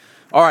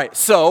All right,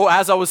 so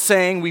as I was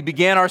saying, we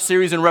began our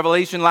series in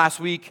Revelation last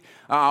week.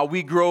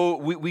 We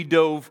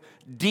dove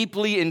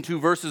deeply into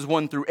verses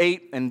 1 through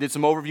 8 and did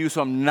some overview,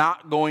 so I'm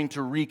not going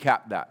to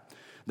recap that.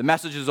 The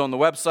message is on the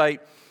website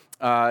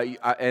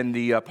and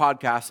the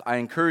podcast. I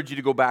encourage you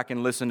to go back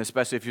and listen,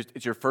 especially if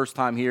it's your first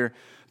time here,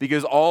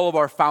 because all of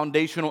our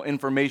foundational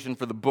information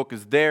for the book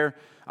is there.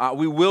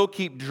 We will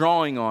keep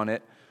drawing on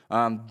it,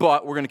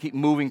 but we're going to keep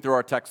moving through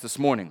our text this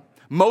morning.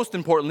 Most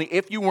importantly,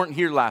 if you weren't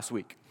here last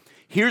week,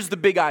 here's the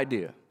big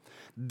idea.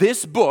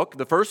 This book,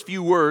 the first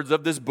few words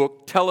of this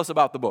book, tell us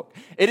about the book.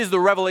 It is the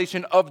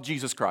revelation of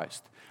Jesus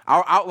Christ.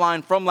 Our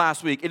outline from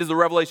last week, it is the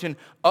revelation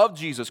of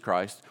Jesus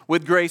Christ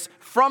with grace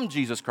from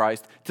Jesus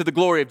Christ to the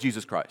glory of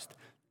Jesus Christ.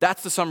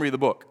 That's the summary of the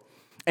book.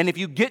 And if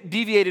you get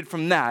deviated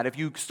from that, if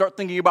you start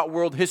thinking about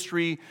world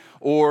history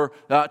or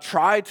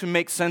try to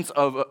make sense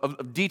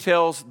of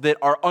details that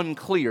are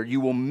unclear,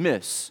 you will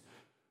miss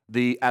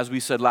as we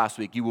said last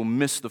week, you will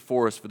miss the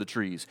forest for the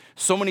trees.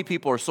 So many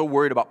people are so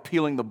worried about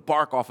peeling the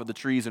bark off of the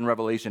trees in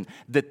Revelation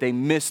that they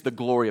miss the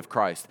glory of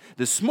Christ.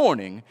 This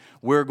morning,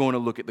 we're going to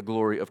look at the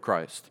glory of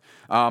Christ,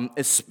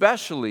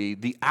 especially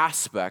the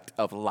aspect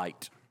of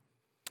light.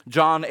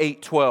 John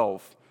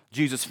 8:12,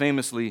 Jesus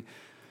famously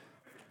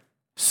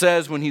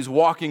says when he's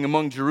walking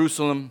among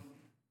Jerusalem,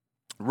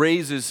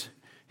 raises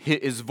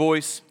his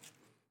voice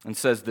and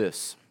says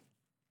this: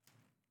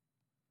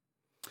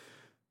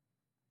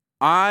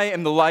 I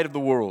am the light of the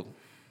world.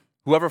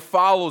 Whoever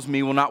follows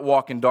me will not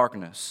walk in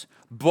darkness,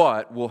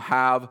 but will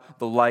have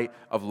the light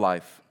of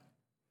life.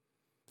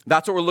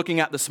 That's what we're looking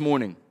at this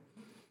morning.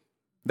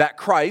 That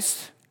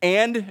Christ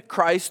and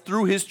Christ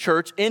through his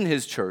church, in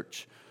his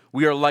church,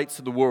 we are lights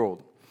to the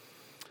world.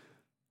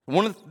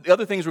 One of the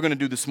other things we're going to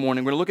do this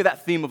morning, we're going to look at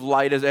that theme of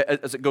light as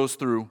it goes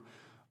through.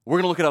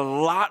 We're going to look at a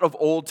lot of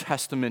Old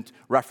Testament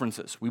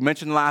references. We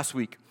mentioned last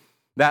week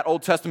that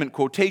Old Testament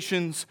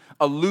quotations,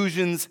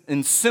 allusions,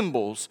 and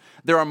symbols,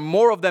 there are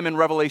more of them in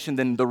Revelation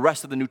than the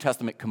rest of the New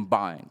Testament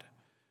combined.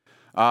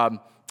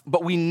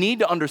 But we need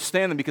to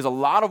understand them because a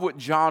lot of what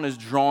John is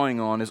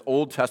drawing on is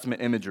Old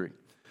Testament imagery.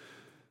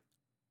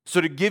 So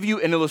to give you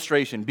an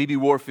illustration, B.B.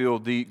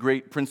 Warfield, the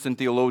great Princeton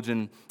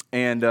theologian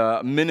and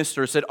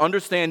minister, said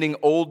understanding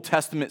Old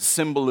Testament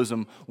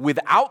symbolism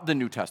without the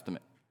New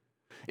Testament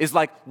is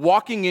like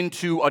walking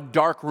into a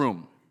dark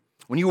room.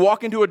 When you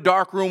walk into a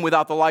dark room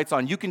without the lights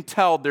on, you can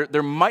tell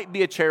there might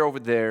be a chair over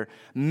there.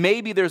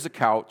 Maybe there's a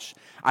couch.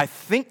 I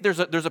think there's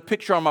a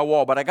picture on my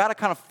wall, but I got to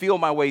kind of feel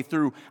my way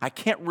through. I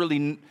can't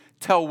really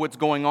tell what's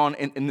going on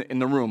in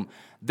the room.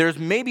 There's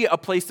maybe a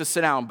place to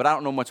sit down, but I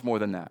don't know much more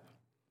than that.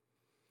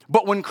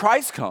 But when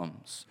Christ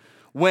comes,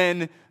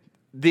 when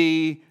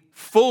the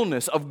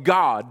fullness of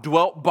God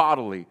dwelt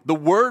bodily, the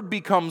Word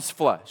becomes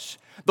flesh,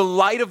 the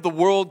light of the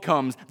world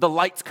comes, the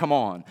lights come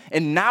on,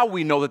 and now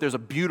we know that there's a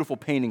beautiful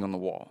painting on the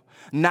wall.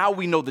 Now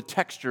we know the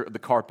texture of the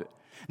carpet.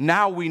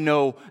 Now we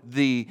know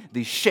the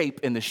shape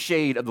and the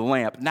shade of the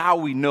lamp. Now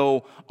we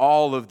know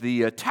all of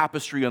the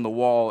tapestry on the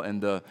wall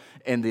and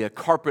the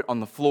carpet on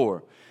the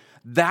floor.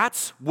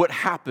 That's what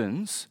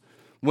happens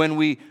when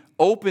we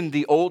open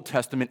the Old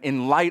Testament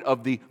in light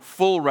of the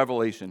full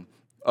revelation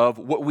of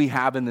what we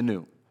have in the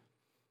New.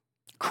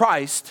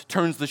 Christ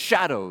turns the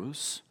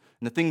shadows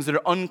and the things that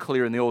are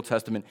unclear in the Old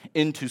Testament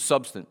into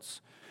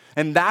substance.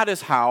 And that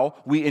is how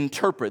we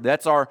interpret.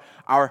 That's our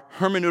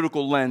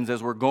hermeneutical lens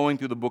as we're going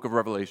through the book of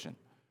Revelation.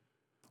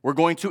 We're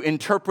going to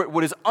interpret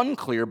what is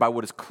unclear by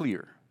what is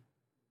clear.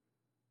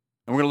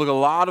 And we're going to look at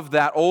a lot of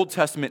that Old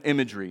Testament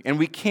imagery. And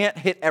we can't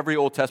hit every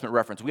Old Testament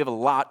reference. We have a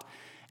lot,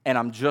 and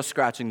I'm just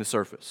scratching the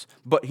surface.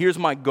 But here's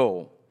my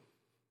goal.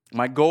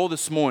 My goal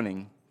this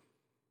morning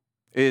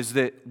is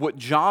that what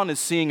John is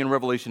seeing in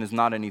Revelation is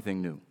not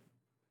anything new.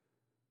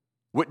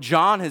 What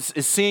John is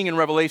seeing in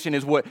Revelation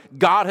is what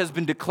God has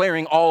been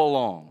declaring all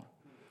along.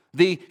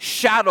 The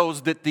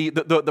shadows that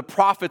the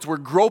prophets were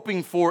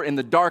groping for in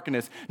the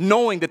darkness,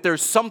 knowing that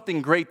there's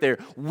something great there,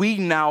 we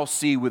now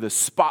see with a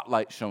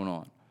spotlight shown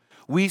on.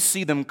 We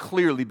see them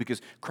clearly because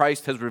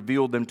Christ has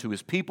revealed them to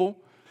his people,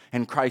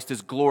 and Christ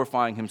is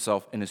glorifying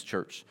himself in his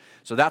church.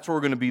 So that's where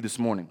we're going to be this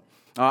morning.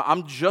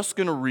 I'm just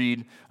going to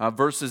read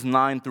verses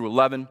 9 through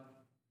 11,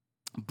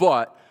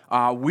 but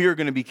we are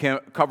going to be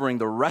covering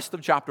the rest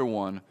of chapter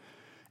 1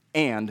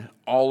 and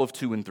all of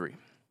 2 and 3.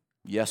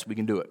 Yes, we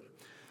can do it.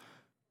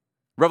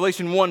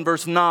 Revelation 1,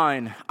 verse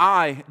 9,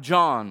 I,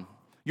 John,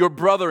 your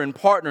brother and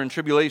partner in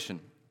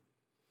tribulation,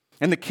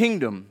 and the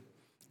kingdom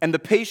and the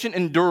patient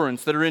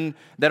endurance that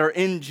are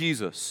in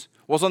Jesus,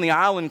 was on the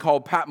island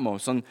called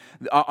Patmos on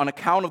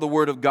account of the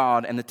word of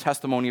God and the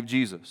testimony of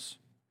Jesus.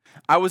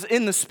 I was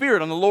in the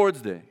Spirit on the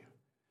Lord's day,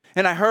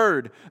 and I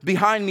heard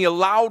behind me a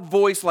loud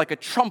voice like a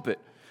trumpet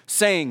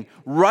saying,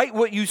 write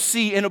what you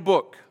see in a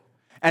book,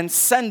 and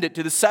send it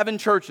to the 7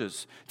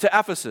 churches, to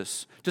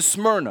Ephesus, to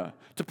Smyrna,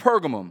 to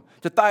Pergamum,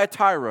 to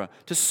Thyatira,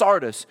 to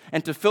Sardis,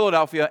 and to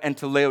Philadelphia, and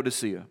to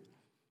Laodicea.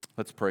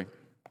 Let's pray.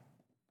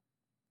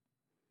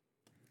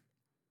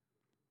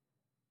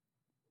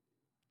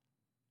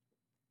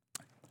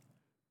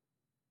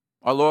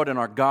 Our Lord and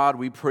our God,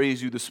 we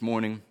praise you this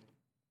morning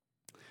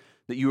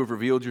that you have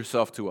revealed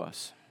yourself to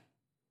us.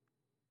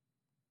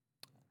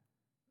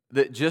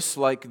 That just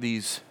like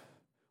these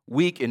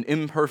weak and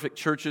imperfect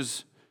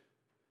churches,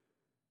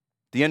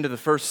 the end of the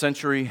first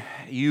century,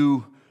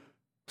 you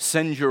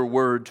send your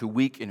word to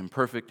weak and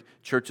imperfect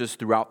churches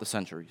throughout the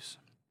centuries.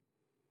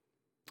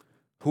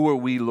 Who are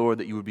we, Lord,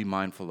 that you would be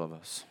mindful of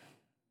us?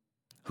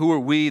 Who are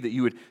we that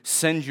you would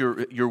send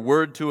your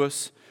word to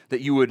us,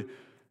 that you would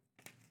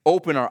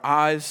open our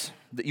eyes,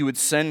 that you would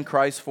send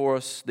Christ for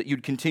us, that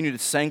you'd continue to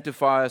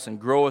sanctify us and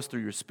grow us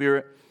through your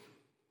Spirit,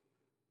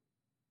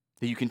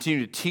 that you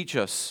continue to teach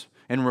us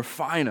and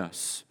refine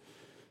us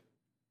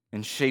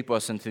and shape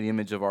us into the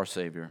image of our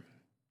Savior.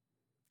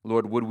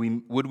 Lord,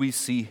 would we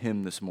see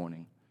him this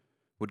morning?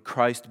 Would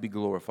Christ be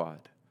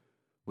glorified?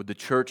 Would the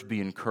church be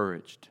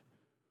encouraged?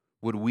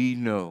 Would we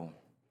know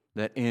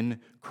that in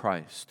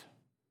Christ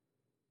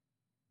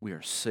we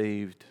are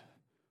saved,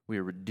 we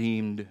are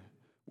redeemed,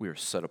 we are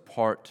set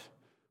apart,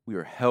 we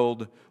are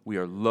held, we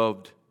are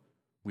loved,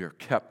 we are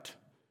kept,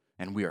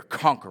 and we are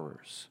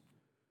conquerors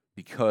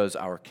because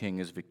our King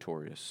is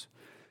victorious.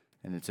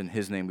 And it's in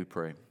his name we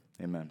pray.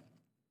 Amen.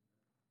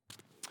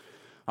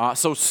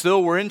 So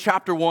still, we're in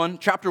chapter 1.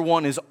 Chapter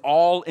 1 is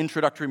all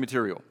introductory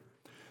material.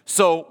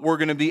 So we're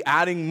going to be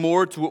adding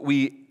more to what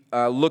we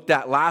looked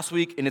at last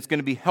week, and it's going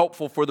to be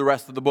helpful for the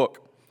rest of the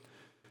book.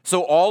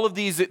 So all of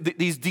these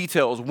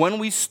details, when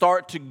we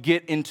start to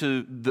get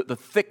into the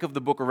thick of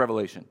the book of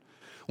Revelation,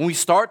 when we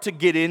start to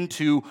get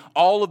into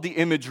all of the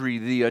imagery,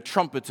 the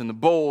trumpets and the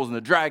bowls and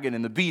the dragon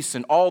and the beasts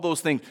and all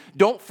those things,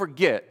 don't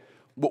forget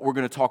what we're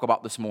going to talk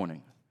about this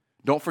morning.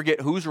 Don't forget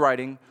who's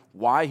writing,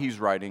 why he's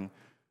writing,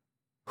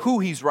 who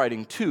he's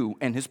writing to,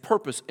 and his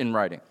purpose in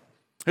writing.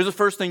 Here's the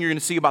first thing you're going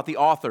to see about the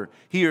author.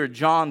 Here,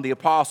 John the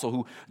apostle,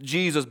 who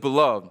Jesus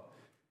beloved.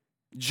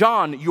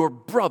 John, your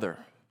brother.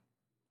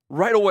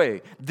 Right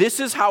away,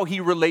 this is how he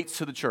relates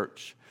to the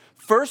church.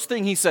 First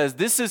thing he says,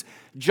 this is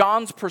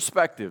John's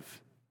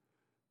perspective.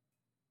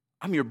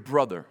 I'm your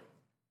brother,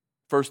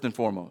 first and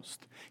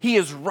foremost. He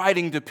is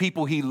writing to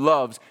people he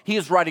loves. He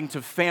is writing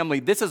to family.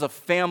 This is a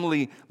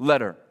family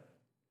letter.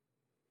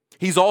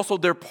 He's also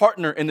their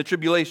partner in the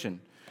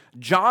tribulation.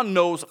 John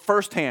knows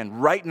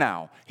firsthand right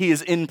now he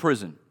is in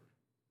prison.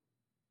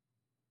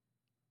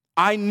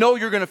 I know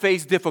you're going to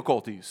face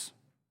difficulties.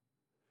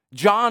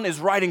 John is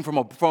writing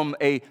from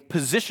a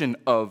position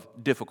of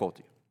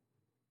difficulty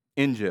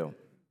in jail.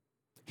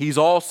 He's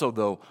also,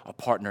 though, a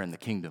partner in the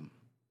kingdom.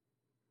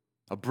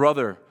 A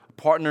brother, a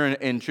partner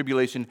in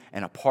tribulation,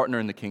 and a partner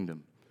in the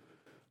kingdom.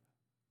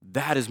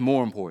 That is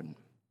more important.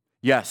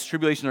 Yes,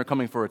 tribulations are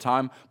coming for a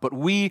time, but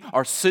we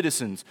are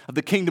citizens of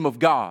the kingdom of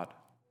God.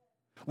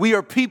 We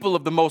are people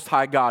of the Most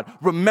High God.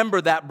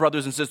 Remember that,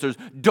 brothers and sisters.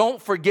 Don't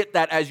forget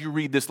that as you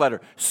read this letter.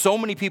 So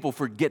many people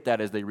forget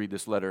that as they read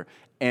this letter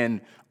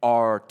and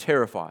are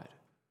terrified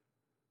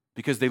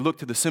because they look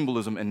to the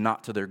symbolism and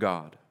not to their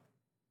God.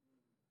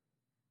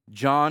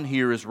 John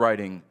here is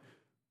writing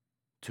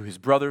to his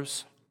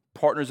brothers,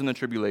 partners in the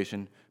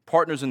tribulation,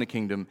 partners in the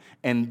kingdom,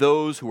 and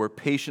those who are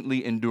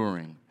patiently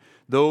enduring,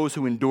 those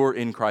who endure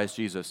in Christ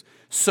Jesus.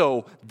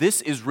 So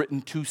this is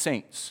written to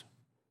saints.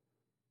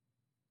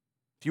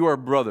 If you are a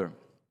brother,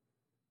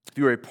 if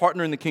you are a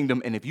partner in the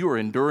kingdom, and if you are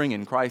enduring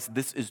in Christ,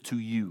 this is to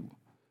you.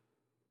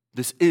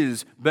 This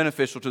is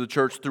beneficial to the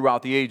church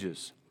throughout the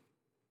ages.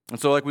 And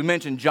so, like we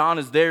mentioned, John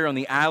is there on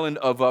the island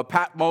of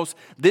Patmos.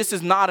 This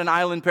is not an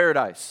island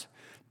paradise.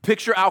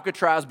 Picture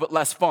Alcatraz, but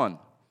less fun.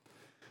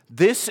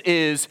 This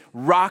is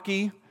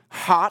rocky,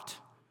 hot.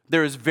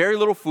 There is very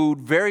little food,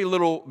 very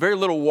little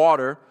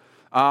water.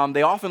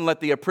 They often let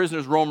the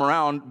prisoners roam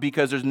around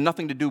because there's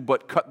nothing to do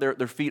but cut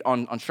their feet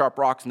on sharp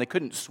rocks, and they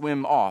couldn't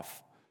swim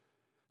off.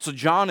 So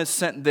John is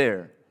sent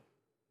there.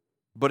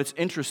 But it's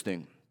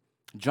interesting.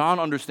 John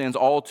understands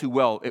all too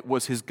well it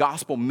was his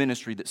gospel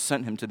ministry that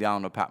sent him to the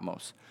island of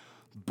Patmos.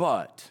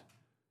 But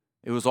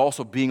it was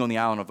also being on the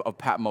island of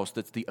Patmos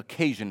that's the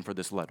occasion for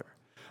this letter.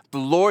 The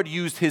Lord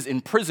used his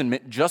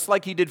imprisonment, just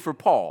like he did for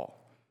Paul,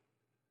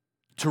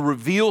 to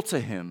reveal to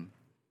him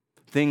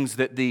things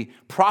that the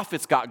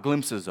prophets got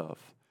glimpses of,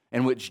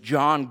 and which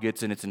John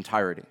gets in its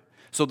entirety.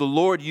 So the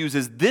Lord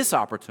uses this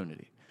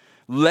opportunity,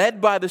 led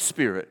by the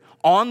Spirit,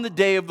 on the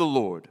day of the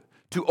Lord,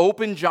 to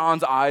open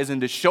John's eyes and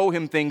to show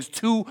him things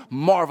too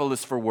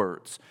marvelous for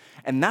words.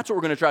 And that's what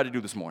we're going to try to do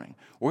this morning.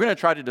 We're going to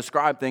try to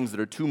describe things that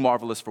are too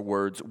marvelous for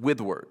words with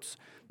words.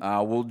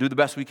 We'll do the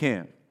best we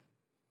can.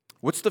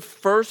 What's the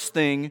first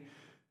thing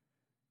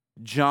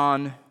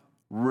John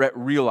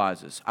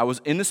realizes? I was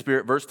in the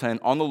Spirit, verse 10,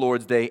 on the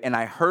Lord's day, and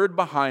I heard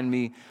behind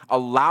me a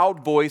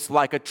loud voice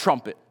like a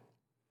trumpet.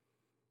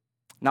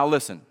 Now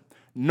listen,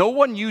 no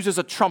one uses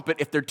a trumpet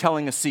if they're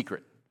telling a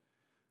secret.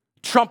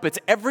 Trumpets,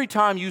 every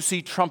time you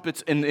see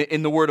trumpets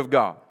in the Word of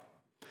God,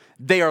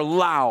 they are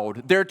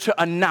loud, they're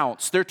to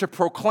announce, they're to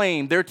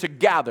proclaim, they're to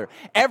gather.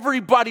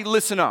 Everybody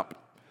listen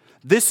up.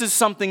 This is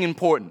something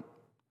important.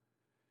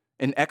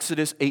 In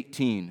Exodus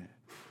 18,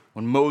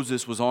 when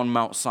Moses was on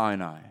Mount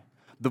Sinai,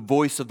 the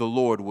voice of the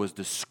Lord was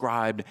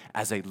described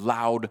as a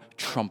loud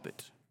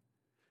trumpet.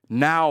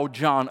 Now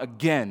John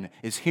again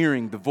is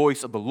hearing the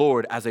voice of the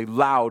Lord as a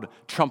loud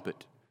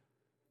trumpet.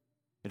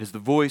 It is the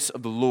voice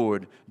of the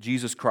Lord,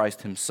 Jesus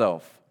Christ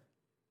himself,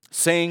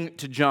 saying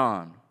to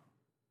John,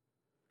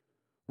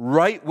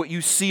 write what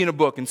you see in a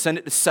book and send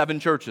it to 7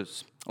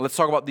 churches. Let's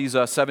talk about these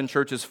 7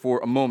 churches for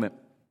a moment.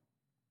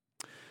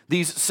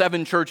 These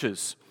 7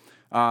 churches,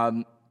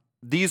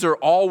 these are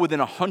all within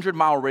a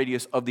 100-mile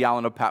radius of the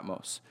island of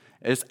Patmos.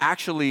 It's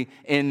actually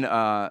in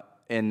a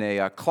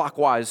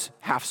clockwise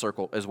half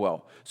circle as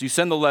well. So you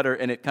send the letter,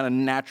 and it kind of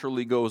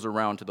naturally goes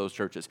around to those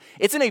churches.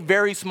 It's in a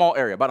very small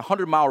area, about a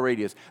 100-mile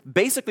radius,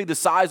 basically the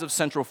size of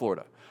Central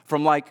Florida,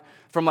 from like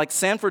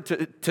Sanford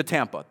to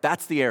Tampa.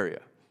 That's the area.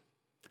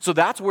 So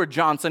that's where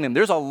John sent him.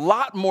 There's a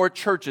lot more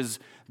churches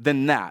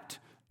than that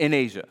in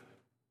Asia.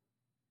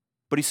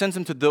 But he sends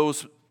him to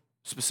those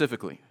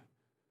specifically.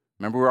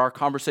 Remember our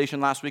conversation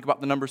last week about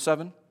the number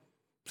 7?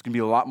 There's going to be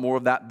a lot more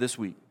of that this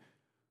week.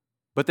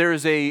 But there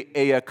is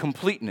a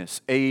completeness,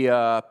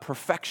 a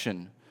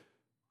perfection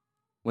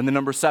when the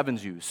number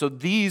 7's used. So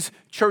these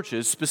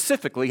churches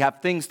specifically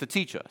have things to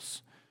teach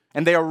us.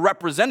 And they are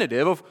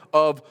representative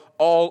of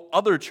all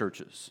other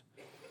churches.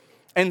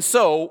 And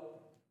so,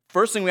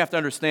 first thing we have to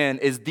understand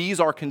is these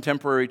are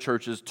contemporary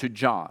churches to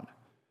John.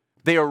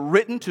 They are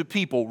written to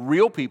people,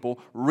 real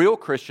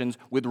Christians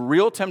with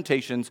real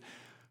temptations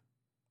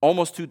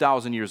almost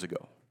 2,000 years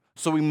ago.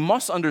 So we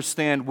must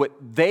understand what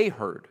they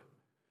heard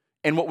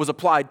and what was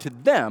applied to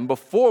them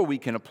before we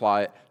can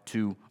apply it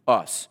to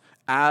us.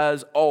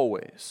 As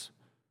always,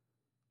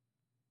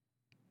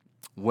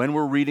 when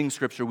we're reading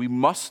Scripture, we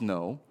must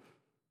know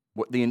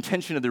what the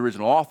intention of the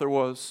original author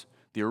was,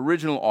 the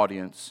original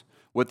audience,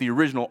 what the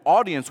original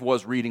audience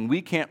was reading.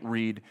 We can't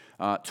read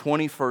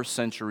 21st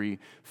century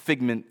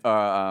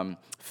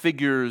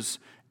figures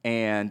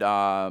and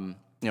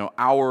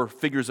our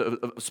figures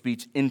of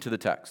speech into the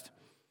text.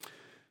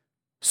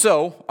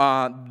 So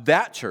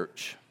that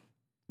church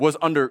was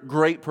under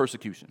great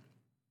persecution.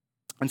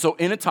 And so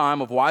in a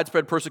time of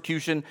widespread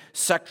persecution,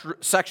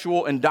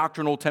 sexual and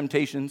doctrinal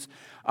temptations,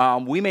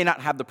 we may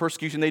not have the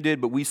persecution they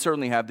did, but we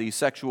certainly have the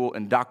sexual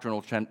and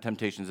doctrinal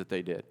temptations that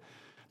they did.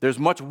 There's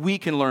much we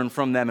can learn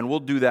from them, and we'll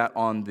do that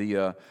on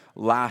the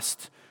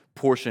last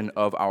portion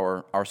of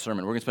our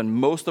sermon. We're going to spend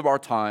most of our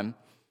time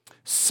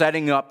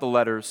setting up the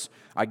letters.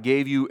 I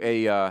gave you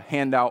a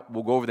handout.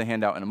 We'll go over the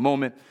handout in a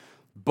moment.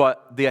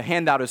 But the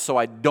handout is so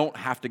I don't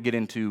have to get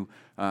into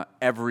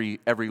every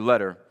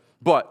letter.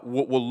 But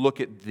we'll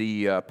look at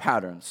the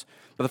patterns.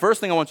 But the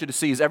first thing I want you to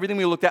see is everything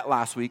we looked at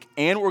last week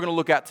and we're going to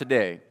look at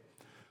today.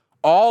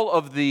 All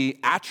of the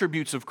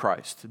attributes of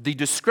Christ, the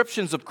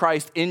descriptions of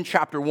Christ in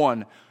chapter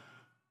 1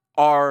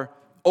 are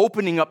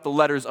opening up the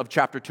letters of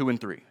chapter 2 and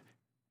 3.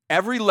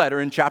 Every letter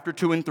in chapter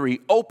 2 and 3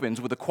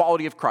 opens with the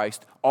quality of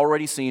Christ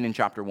already seen in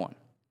chapter 1.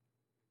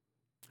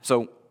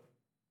 So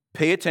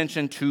pay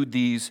attention to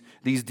these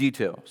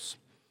details.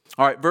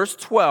 All right, verse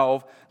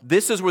 12,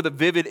 this is where the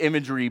vivid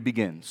imagery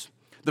begins.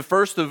 The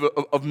first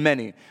of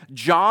many.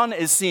 John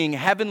is seeing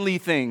heavenly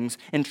things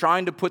and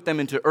trying to put them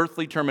into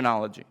earthly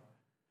terminology.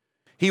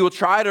 He will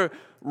try to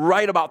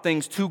write about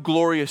things too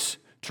glorious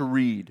to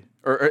read,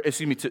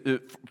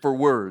 for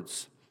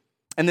words.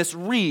 And this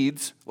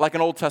reads like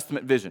an Old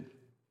Testament vision.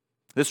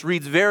 This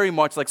reads very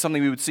much like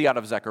something we would see out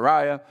of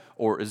Zechariah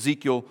or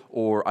Ezekiel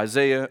or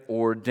Isaiah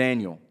or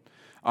Daniel.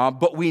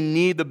 But we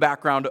need the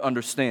background to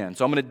understand.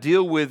 So I'm going to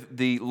deal with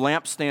the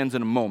lampstands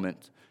in a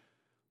moment.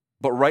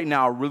 But right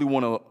now, I really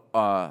want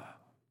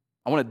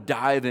to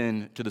dive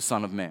into the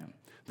Son of Man.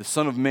 The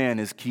Son of Man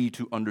is key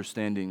to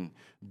understanding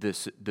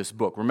this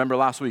book. Remember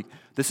last week,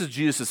 this is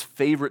Jesus'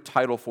 favorite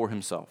title for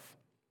himself.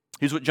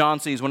 Here's what John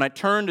sees. When I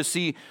turned to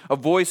see a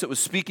voice that was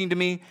speaking to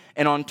me,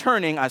 and on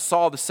turning, I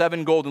saw the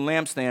 7 golden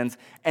lampstands,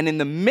 and in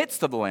the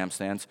midst of the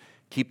lampstands,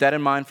 keep that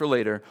in mind for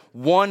later,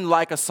 one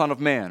like a son of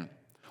man.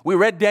 We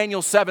read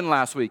Daniel 7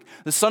 last week.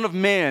 The Son of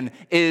Man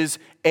is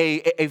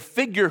a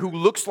figure who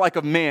looks like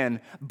a man,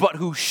 but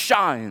who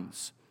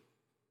shines,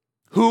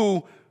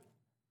 who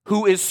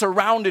is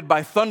surrounded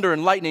by thunder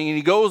and lightning, and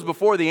he goes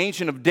before the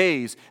Ancient of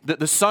Days,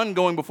 the Son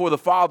going before the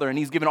Father, and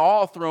he's given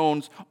all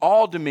thrones,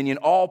 all dominion,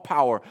 all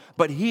power.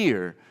 But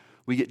here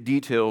we get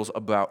details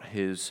about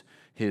his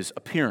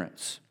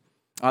appearance.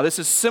 This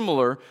is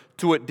similar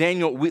to what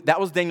that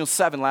was Daniel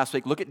 7 last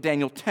week. Look at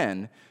Daniel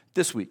 10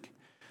 this week.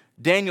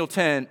 Daniel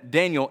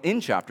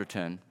in chapter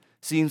 10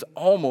 sees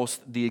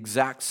almost the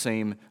exact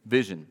same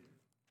vision.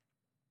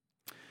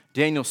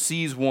 Daniel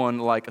sees one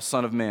like a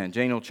son of man.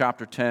 Daniel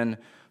chapter 10,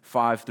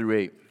 5 through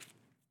 8.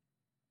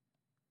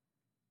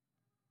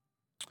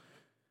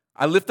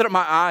 I lifted up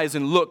my eyes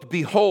and looked.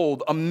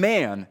 Behold, a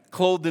man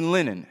clothed in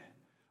linen,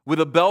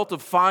 with a belt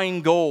of fine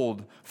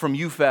gold from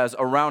Uphaz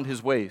around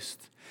his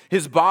waist.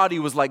 His body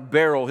was like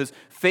beryl, his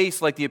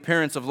face like the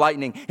appearance of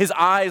lightning, his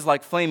eyes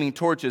like flaming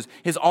torches,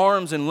 his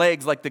arms and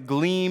legs like the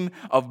gleam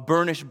of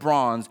burnished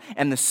bronze,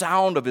 and the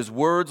sound of his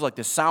words like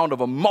the sound of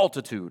a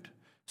multitude.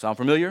 Sound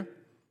familiar?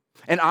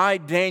 And I,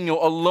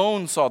 Daniel,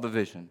 alone saw the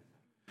vision.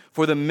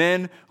 For the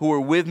men who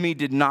were with me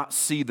did not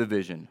see the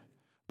vision,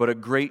 but a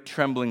great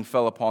trembling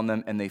fell upon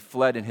them, and they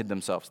fled and hid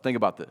themselves. Think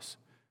about this.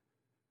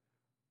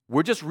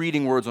 We're just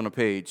reading words on a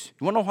page.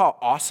 You want to know how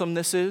awesome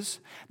this is?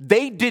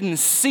 They didn't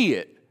see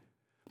it,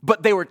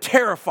 but they were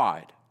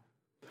terrified.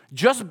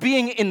 Just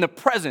being in the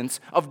presence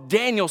of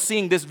Daniel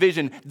seeing this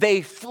vision,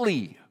 they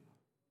flee.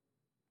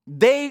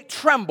 They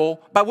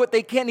tremble by what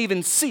they can't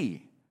even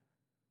see.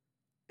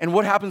 And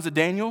what happens to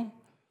Daniel?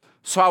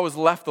 So I was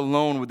left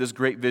alone with this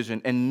great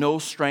vision, and no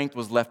strength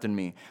was left in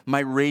me. My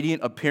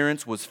radiant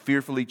appearance was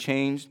fearfully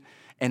changed,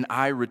 and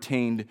I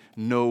retained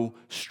no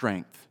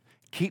strength.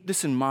 Keep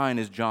this in mind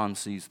as John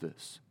sees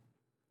this.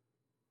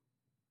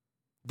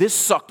 This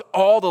sucked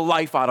all the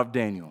life out of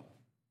Daniel.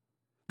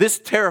 This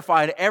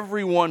terrified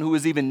everyone who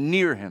was even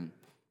near him,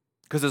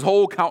 because his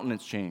whole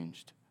countenance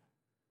changed.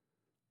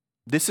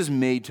 This is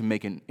meant to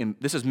make an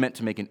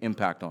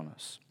impact on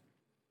us.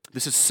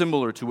 This is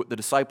similar to what the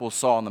disciples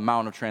saw on the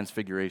Mount of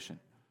Transfiguration.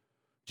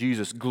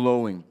 Jesus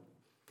glowing.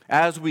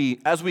 As we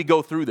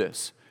go through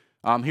this,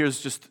 here's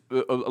just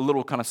a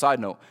little kind of side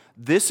note.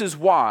 This is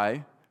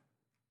why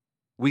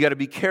we got to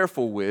be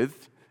careful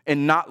with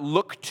and not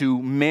look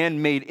to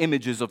man-made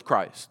images of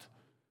Christ.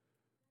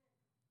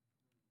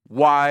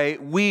 Why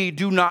we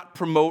do not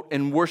promote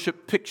and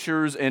worship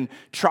pictures and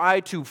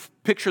try to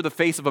picture the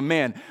face of a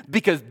man,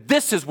 because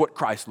this is what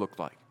Christ looked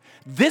like.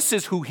 This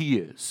is who he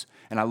is.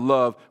 And I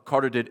love,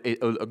 Carter did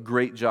a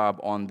great job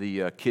on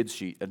the kids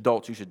sheet.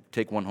 Adults, you should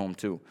take one home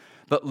too.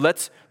 But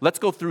let's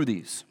go through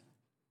these.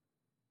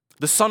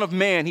 The Son of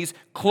Man, he's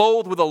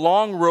clothed with a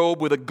long robe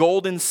with a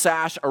golden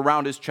sash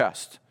around his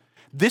chest.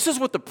 This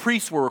is what the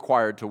priests were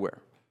required to wear.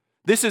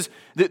 This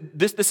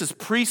is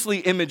priestly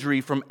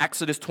imagery from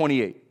Exodus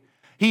 28.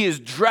 He is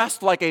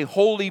dressed like a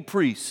holy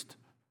priest.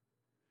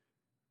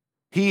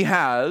 He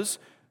has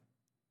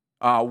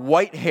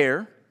white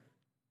hair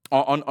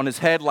on his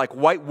head, like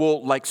white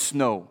wool, like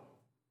snow.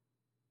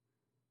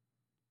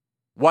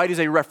 White is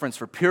a reference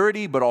for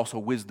purity, but also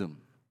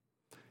wisdom.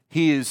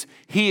 He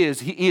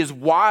is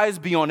wise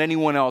beyond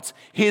anyone else.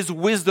 His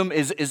wisdom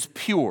is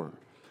pure.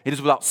 It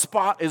is without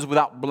spot, it is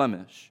without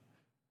blemish.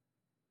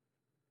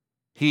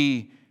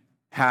 He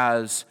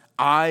has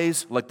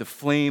eyes like the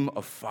flame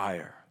of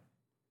fire.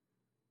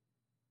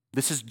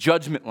 This is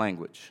judgment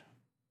language.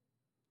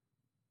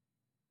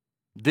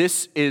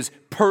 This is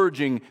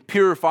purging,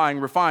 purifying,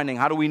 refining.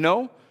 How do we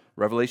know?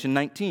 Revelation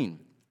 19.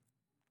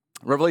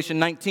 Revelation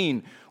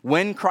 19,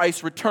 when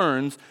Christ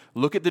returns,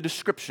 look at the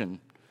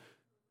description.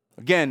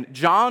 Again,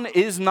 John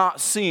is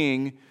not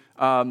seeing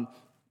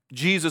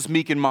Jesus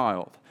meek and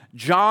mild.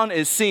 John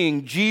is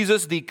seeing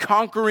Jesus, the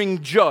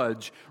conquering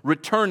judge,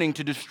 returning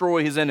to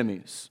destroy his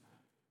enemies.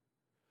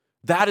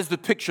 That is the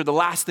picture, the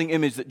lasting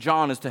image that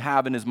John is to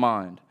have in his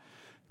mind.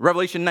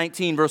 Revelation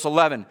 19, verse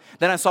 11.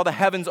 Then I saw the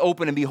heavens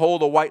open, and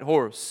behold, a white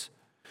horse.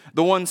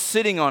 The one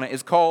sitting on it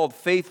is called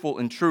Faithful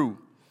and True.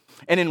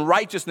 And in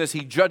righteousness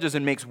he judges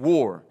and makes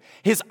war.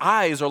 His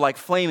eyes are like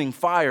flaming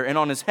fire, and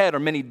on his head are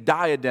many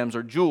diadems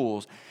or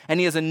jewels.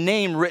 And he has a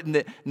name written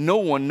that no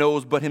one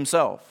knows but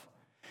himself.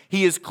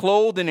 He is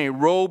clothed in a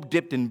robe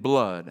dipped in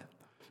blood,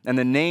 and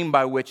the name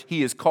by which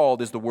he is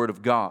called is the Word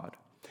of God.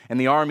 And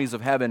the armies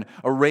of heaven,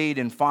 arrayed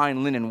in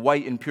fine linen,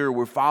 white and pure,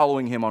 were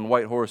following him on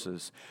white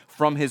horses.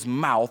 From his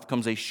mouth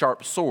comes a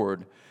sharp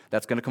sword,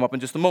 that's going to come up in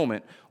just a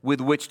moment,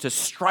 with which to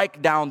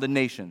strike down the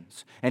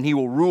nations, and he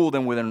will rule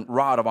them with a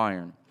rod of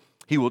iron.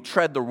 He will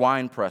tread the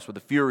winepress with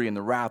the fury and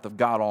the wrath of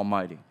God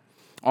Almighty.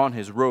 On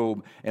his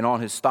robe and on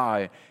his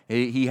thigh,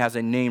 he has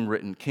a name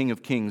written, King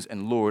of Kings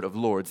and Lord of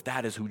Lords.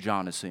 That is who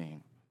John is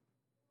seeing.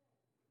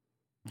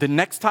 The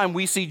next time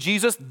we see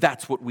Jesus,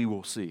 that's what we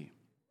will see.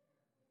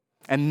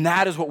 And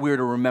that is what we're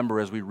to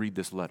remember as we read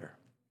this letter.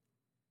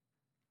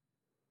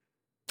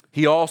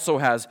 He also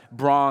has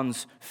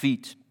bronze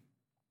feet,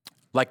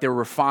 like they're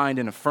refined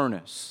in a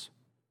furnace.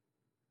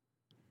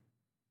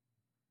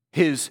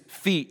 His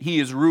feet,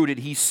 he is rooted.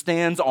 He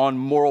stands on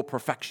moral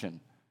perfection.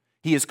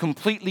 He is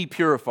completely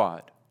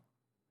purified.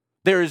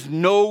 There is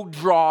no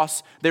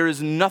dross. There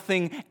is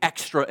nothing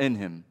extra in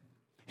him.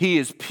 He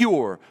is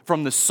pure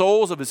from the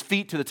soles of his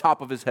feet to the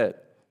top of his head.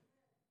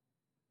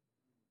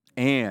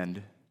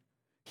 And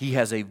he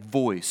has a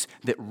voice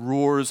that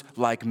roars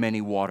like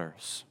many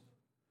waters.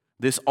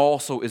 This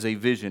also is a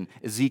vision.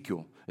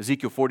 Ezekiel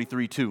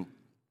 43:2.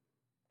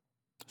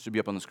 Should be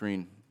up on the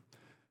screen.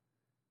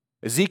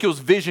 Ezekiel's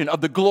vision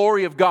of the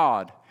glory of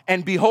God.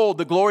 And behold,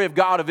 the glory of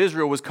God of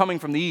Israel was coming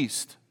from the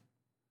east.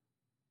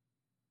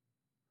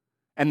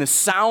 And the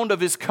sound of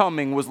his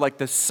coming was like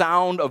the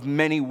sound of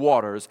many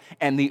waters,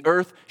 and the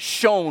earth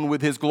shone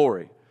with his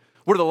glory.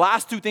 What are the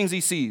last two things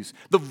he sees?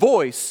 The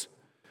voice,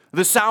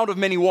 the sound of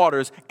many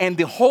waters, and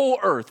the whole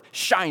earth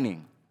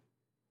shining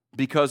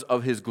because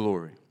of his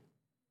glory.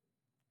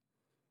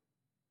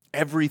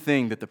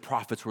 Everything that the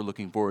prophets were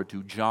looking forward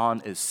to,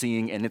 John is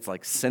seeing, and it's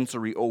like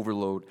sensory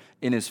overload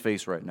in his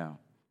face right now.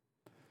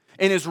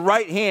 In his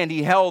right hand,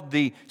 he held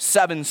the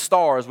 7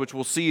 stars, which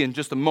we'll see in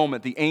just a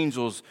moment, the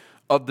angels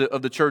of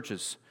the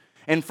churches.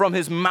 And from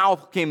his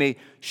mouth came a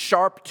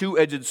sharp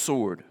 2-edged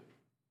sword.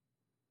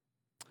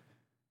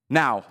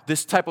 Now,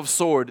 this type of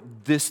sword,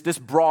 this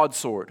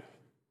broadsword,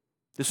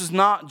 this is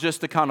not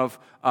just to kind of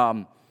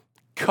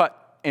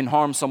cut and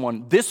harm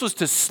someone. This was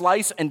to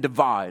slice and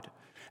divide.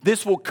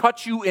 This will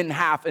cut you in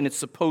half, and it's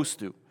supposed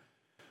to.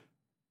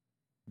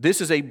 This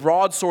is a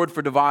broadsword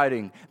for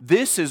dividing.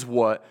 This is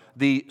what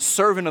the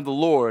servant of the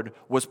Lord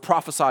was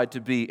prophesied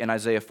to be in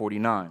Isaiah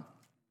 49.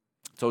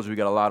 I told you we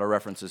got a lot of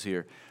references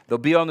here. They'll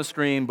be on the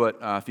screen, but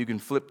if you can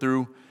flip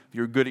through, if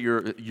you're good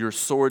at your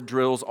sword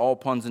drills, all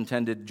puns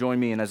intended, join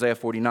me in Isaiah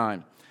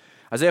 49.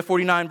 Isaiah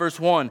 49, verse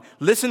 1,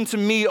 "Listen to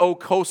me, O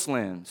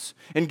coastlands,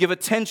 and give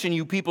attention,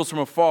 you peoples from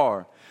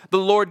afar. The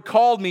Lord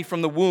called me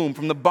from the womb,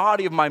 from the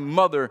body of my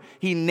mother,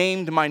 he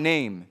named my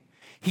name.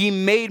 He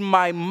made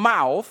my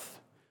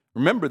mouth,"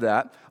 remember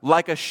that,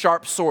 "like a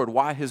sharp sword."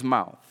 Why his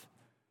mouth?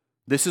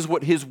 This is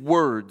what his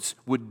words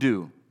would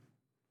do.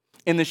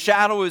 "In the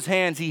shadow of his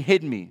hands he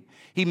hid me.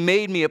 He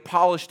made me a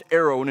polished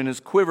arrow, and in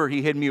his quiver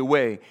he hid me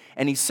away.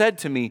 And he said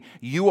to me,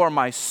 you are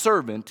my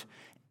servant,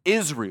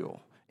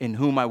 Israel, in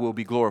whom I will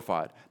be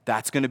glorified."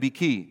 That's going to be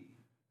key.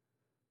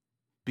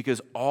 Because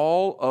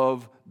all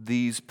of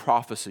these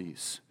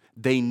prophecies,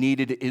 they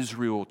needed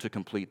Israel to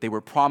complete. They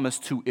were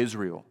promised to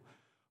Israel.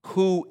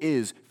 Who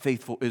is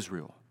faithful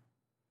Israel?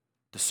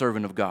 The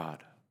servant of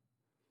God.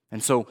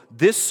 And so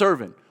this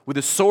servant, with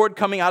a sword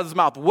coming out of his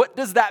mouth, what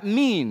does that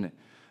mean?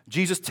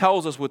 Jesus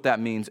tells us what that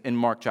means in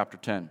Matthew chapter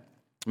 10,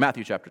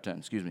 Matthew chapter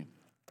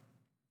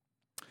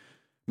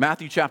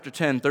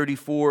 10,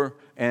 34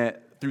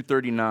 through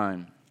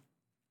 39.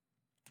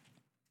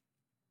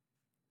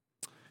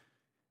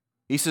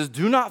 He says,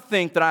 "Do not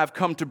think that I have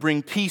come to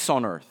bring peace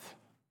on earth."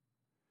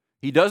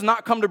 He does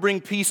not come to bring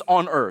peace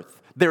on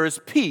earth. There is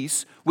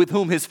peace with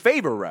whom his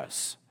favor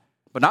rests,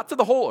 but not to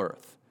the whole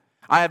earth.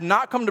 "I have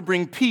not come to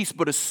bring peace,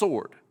 but a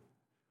sword."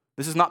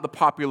 This is not the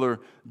popular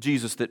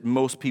Jesus that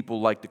most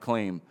people like to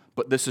claim,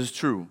 but this is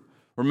true.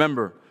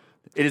 Remember,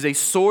 it is a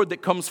sword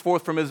that comes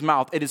forth from his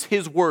mouth. It is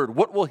his word.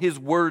 What will his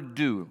word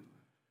do?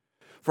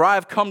 "For I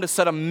have come to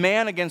set a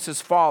man against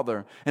his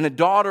father, and a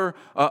daughter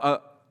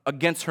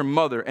against her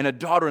mother, and a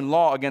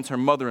daughter-in-law against her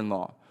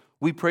mother-in-law."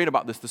 We prayed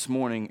about this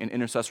morning in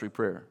intercessory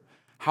prayer.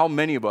 How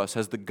many of us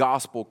has the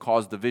gospel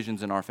caused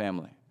divisions in our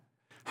family?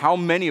 How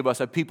many of us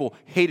have people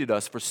hated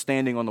us for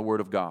standing on the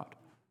word of God?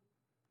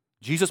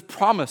 Jesus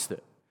promised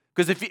it.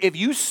 Because if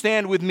you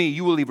stand with me,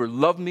 you will either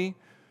love me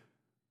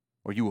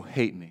or you will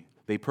hate me.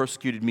 They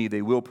persecuted me,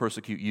 they will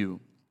persecute you.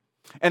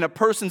 "And a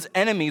person's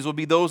enemies will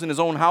be those in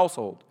his own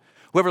household.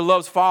 Whoever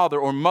loves father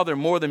or mother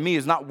more than me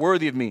is not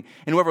worthy of me.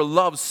 And whoever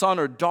loves son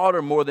or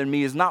daughter more than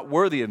me is not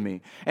worthy of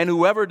me. And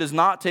whoever does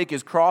not take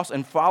his cross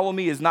and follow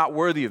me is not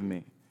worthy of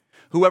me.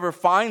 Whoever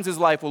finds his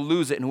life will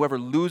lose it, and whoever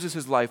loses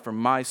his life for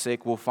my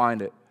sake will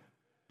find it."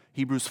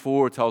 Hebrews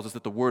 4 tells us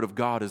that the word of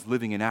God is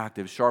living and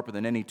active, sharper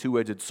than any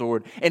two-edged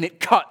sword, and it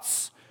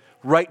cuts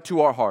right to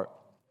our heart.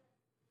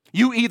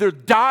 You either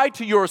die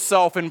to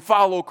yourself and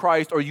follow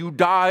Christ, or you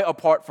die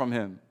apart from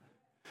him.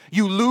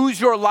 You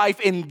lose your life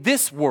in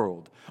this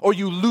world, or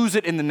you lose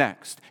it in the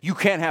next. You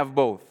can't have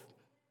both.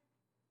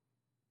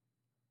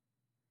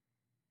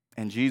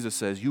 And Jesus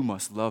says, you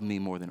must love me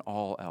more than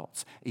all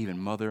else, even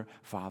mother,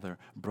 father,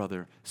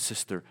 brother,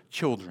 sister,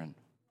 children,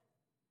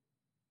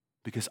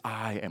 because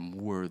I am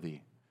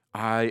worthy.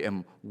 I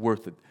am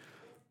worth it.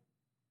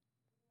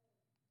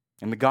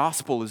 And the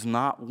gospel is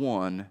not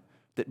one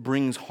that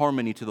brings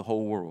harmony to the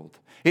whole world.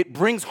 It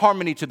brings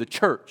harmony to the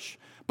church,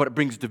 but it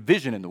brings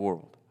division in the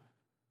world.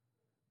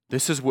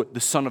 This is what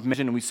the Son of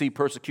Man, and we see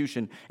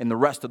persecution in the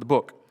rest of the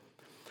book.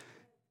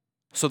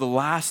 So the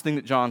last thing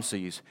that John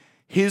sees,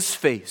 his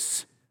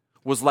face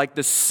was like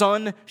the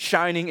sun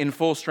shining in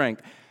full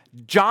strength.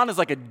 John is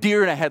like a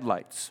deer in the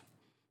headlights.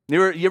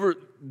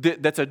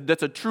 That's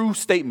a true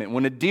statement.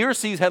 When a deer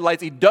sees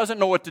headlights, he doesn't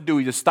know what to do.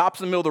 He just stops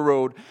in the middle of the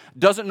road,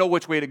 doesn't know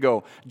which way to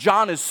go.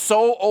 John is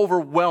so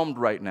overwhelmed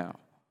right now.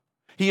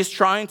 He is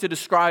trying to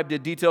describe the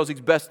details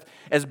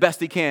as best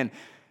he can.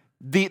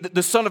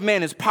 The Son of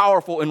Man is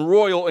powerful and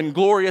royal and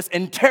glorious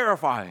and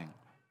terrifying.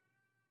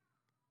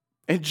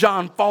 And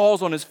John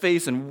falls on his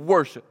face and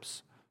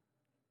worships.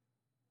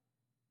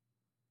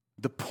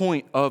 The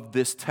point of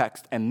this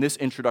text and this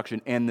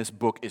introduction and this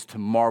book is to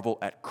marvel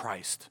at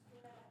Christ.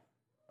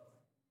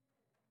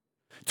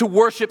 To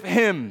worship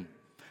him,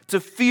 to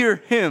fear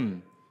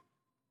him.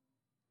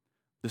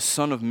 The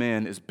Son of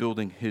Man is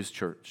building his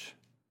church.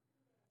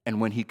 And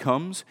when he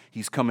comes,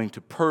 he's coming to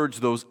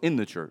purge those in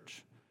the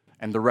church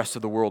and the rest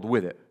of the world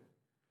with it.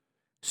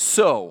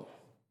 So,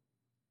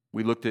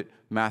 we looked at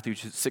Matthew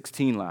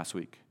 16 last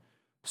week.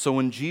 So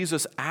when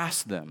Jesus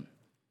asked them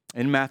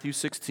in Matthew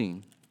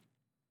 16,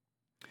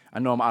 I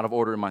know I'm out of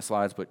order in my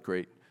slides, but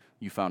great.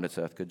 You found it,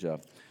 Seth. Good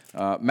job.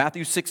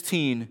 Matthew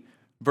 16,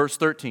 verse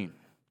 13.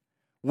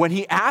 When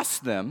he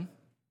asked them,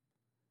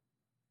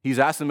 he's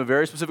asked them a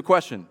very specific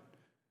question.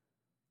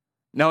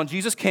 Now, when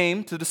Jesus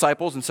came to the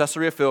disciples in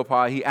Caesarea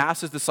Philippi, he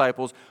asked his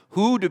disciples,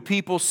 who do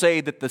people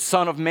say that the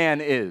Son of Man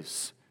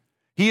is?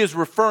 He is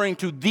referring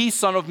to the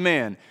Son of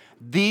Man.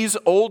 These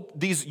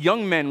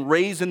young men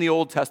raised in the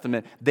Old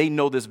Testament, they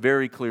know this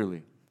very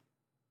clearly.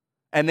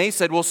 And they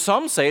said, well,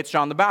 some say it's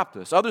John the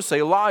Baptist. Others say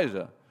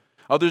Elijah.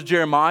 Others,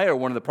 Jeremiah or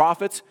one of the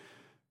prophets.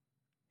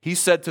 He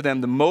said to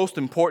them, the most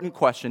important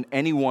question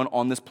anyone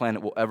on this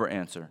planet will ever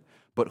answer.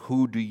 But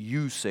who do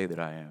you say that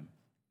I am?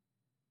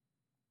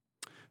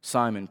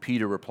 Simon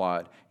Peter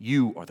replied,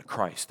 you are the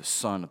Christ, the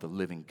Son of the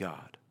living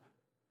God.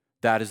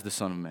 That is the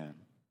Son of Man.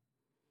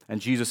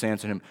 And Jesus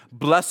answered him,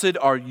 blessed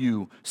are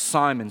you,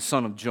 Simon,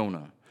 son of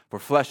Jonah. For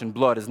flesh and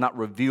blood has not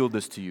revealed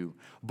this to you,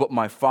 but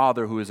my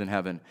Father who is in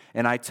heaven.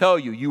 And I tell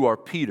you, you are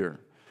Peter.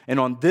 And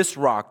on this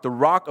rock, the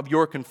rock of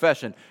your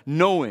confession,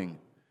 knowing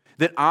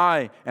that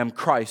I am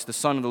Christ, the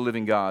Son of the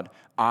living God,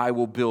 I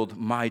will build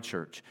my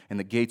church, and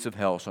the gates of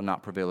hell shall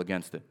not prevail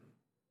against it.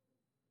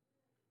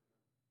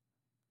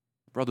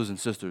 Brothers and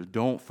sisters,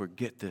 don't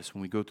forget this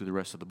when we go through the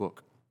rest of the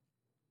book.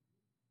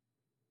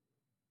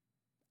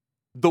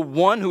 The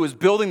one who is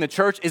building the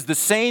church is the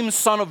same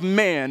Son of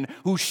Man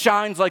who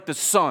shines like the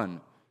sun,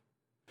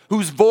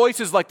 whose voice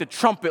is like the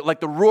trumpet, like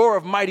the roar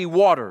of mighty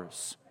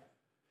waters.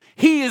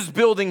 He is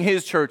building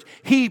his church.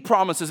 He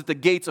promises that the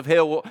gates of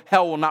hell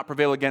will not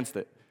prevail against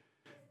it.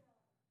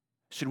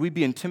 Should we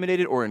be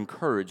intimidated or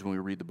encouraged when we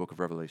read the book of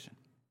Revelation?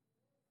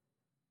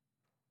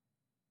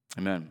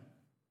 Amen.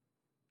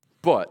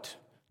 But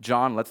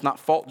John, let's not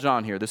fault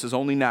John here. This is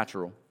only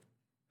natural.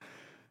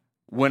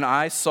 When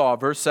I saw,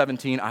 verse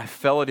 17, I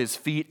fell at his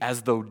feet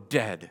as though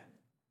dead.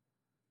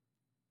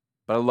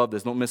 But I love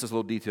this. Don't miss this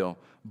little detail.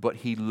 But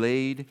he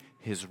laid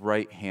his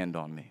right hand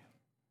on me.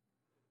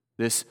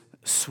 This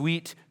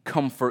sweet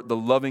comfort, the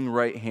loving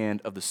right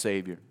hand of the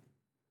Savior.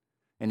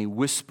 And he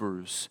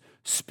whispers,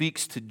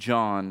 speaks to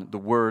John the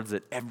words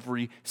that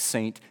every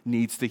saint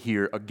needs to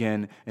hear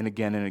again and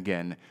again and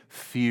again.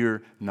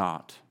 Fear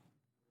not.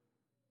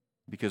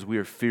 Because we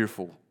are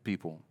fearful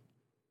people.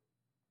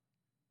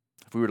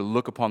 If we were to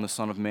look upon the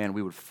Son of Man,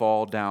 we would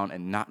fall down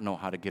and not know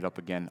how to get up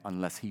again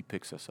unless he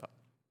picks us up.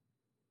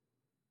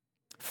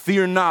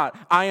 Fear not,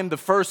 I am the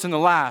first and the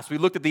last. We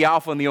looked at the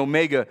Alpha and the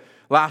Omega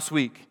last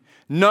week.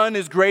 None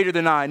is greater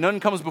than I. None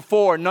comes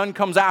before, none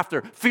comes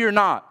after. Fear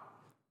not.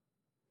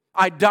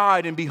 I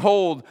died, and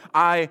behold,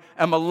 I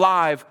am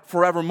alive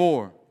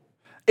forevermore.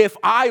 If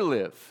I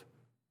live,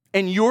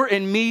 and you're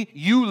in me,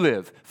 you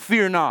live.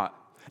 Fear not.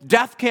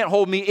 Death can't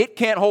hold me, it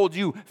can't hold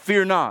you.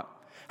 Fear not.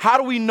 How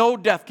do we know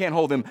death can't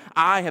hold him?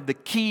 I have the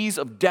keys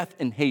of death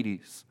and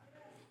Hades.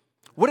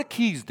 What do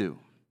keys do?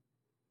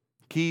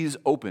 Keys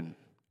open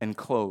and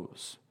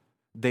close.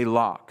 They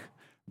lock.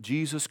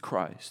 Jesus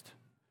Christ,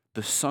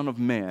 the Son of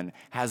Man,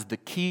 has the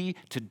key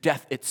to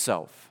death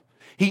itself.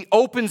 He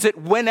opens it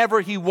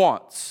whenever he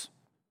wants.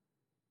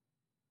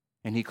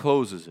 And he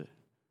closes it.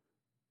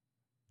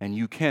 And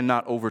you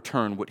cannot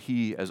overturn what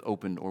he has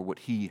opened or what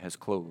he has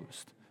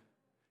closed.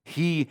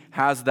 He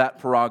has that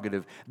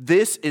prerogative.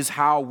 This is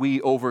how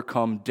we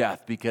overcome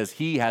death, because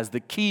he has the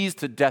keys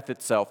to death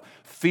itself.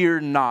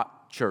 Fear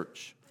not,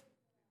 church.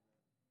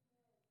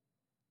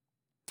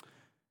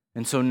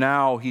 And so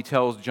now he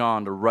tells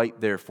John to write,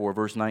 therefore,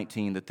 verse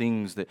 19, the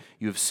things that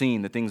you have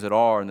seen, the things that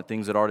are, and the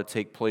things that are to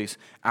take place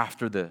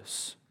after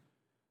this.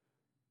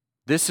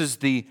 This is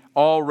the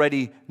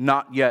already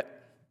not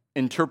yet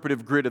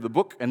interpretive grid of the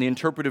book and the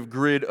interpretive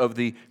grid of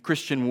the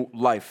Christian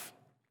life.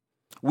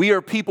 We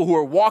are people who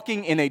are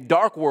walking in a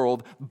dark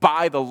world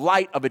by the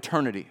light of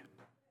eternity.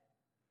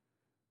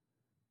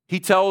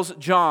 He tells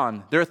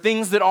John, there are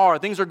things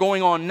are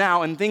going on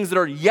now and things that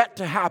are yet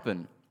to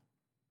happen.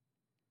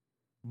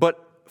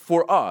 But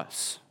for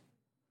us,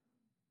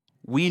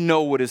 we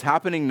know what is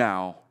happening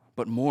now,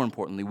 but more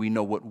importantly, we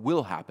know what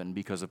will happen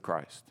because of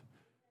Christ.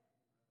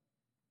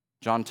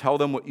 John, tell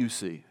them what you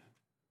see.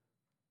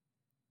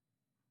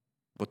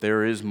 But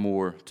there is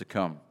more to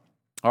come.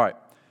 All right,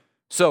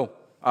 so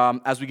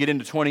as we get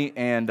into 20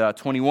 and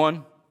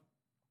 21,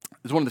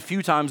 it's one of the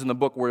few times in the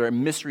book where a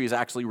mystery is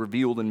actually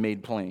revealed and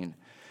made plain.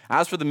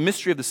 As for the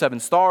mystery of the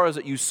 7 stars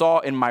that you saw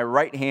in my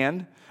right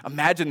hand,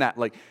 imagine that.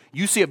 Like,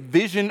 you see a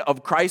vision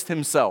of Christ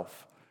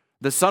himself,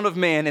 the Son of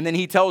Man, and then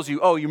he tells you,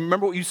 oh, you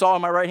remember what you saw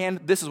in my right hand?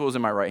 This is what was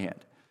in my right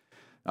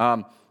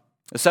hand.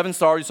 The 7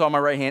 stars you saw in my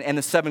right hand and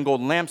the 7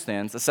 golden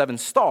lampstands. The 7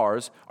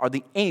 stars are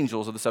the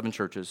angels of the 7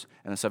 churches,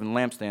 and the 7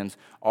 lampstands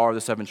are the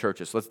 7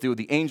 churches. So let's deal with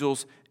the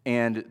angels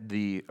and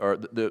the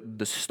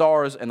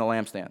stars and the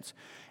lampstands.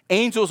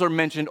 Angels are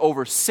mentioned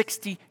over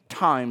 60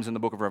 times in the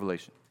book of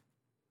Revelation.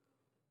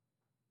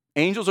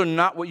 Angels are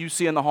not what you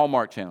see on the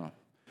Hallmark Channel.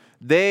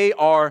 They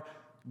are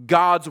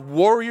God's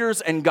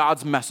warriors and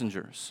God's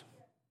messengers.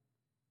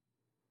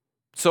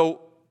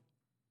 So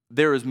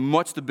there is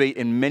much debate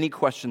and many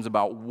questions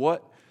about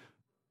what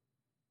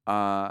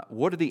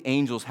do the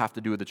angels have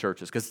to do with the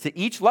churches? Because to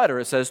each letter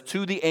it says,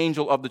 to the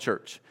angel of the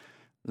church.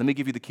 Let me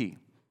give you the key.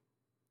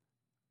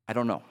 I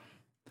don't know.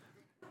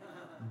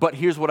 But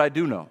here's what I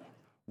do know.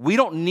 We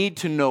don't need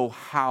to know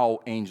how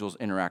angels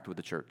interact with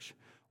the church.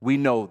 We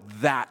know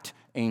that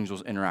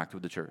angels interact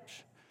with the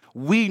church.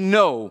 We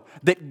know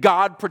that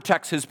God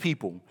protects his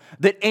people,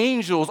 that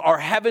angels are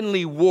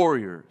heavenly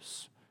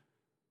warriors.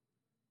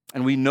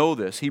 And we know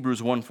this,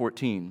 Hebrews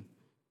 1:14.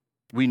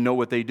 We know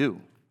what they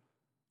do.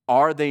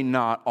 Are they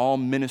not all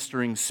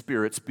ministering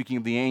spirits, speaking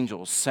of the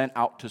angels, sent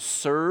out to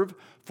serve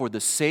for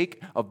the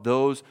sake of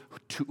those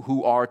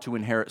who are to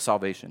inherit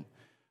salvation?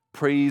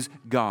 Praise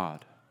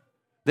God.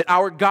 That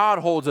our God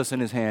holds us in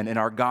his hand, and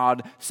our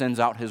God sends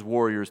out his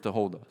warriors to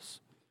hold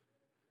us.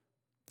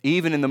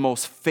 Even in the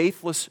most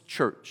faithless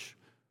church,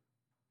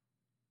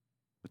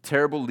 with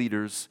terrible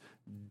leaders,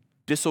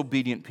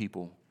 disobedient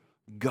people,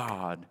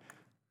 God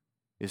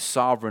is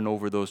sovereign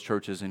over those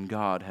churches, and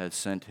God has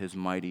sent his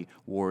mighty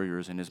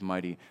warriors and his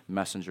mighty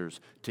messengers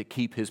to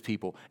keep his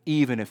people,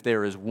 even if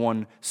there is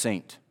one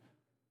saint.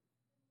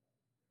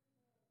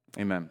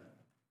 Amen.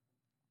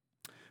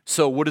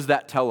 So what does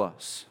that tell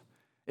us?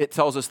 It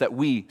tells us that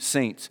we,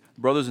 saints,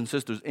 brothers and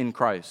sisters in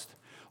Christ,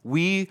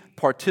 we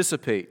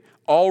participate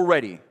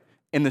already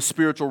in the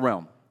spiritual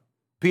realm.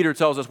 Peter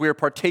tells us we are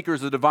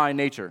partakers of the divine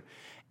nature.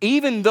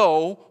 Even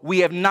though we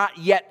have not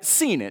yet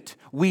seen it,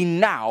 we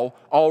now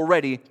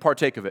already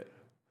partake of it.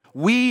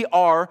 We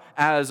are,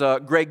 as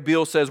Greg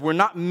Beale says, we're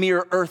not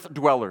mere earth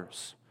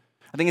dwellers.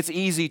 I think it's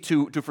easy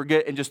to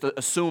forget and just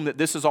assume that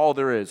this is all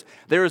there is.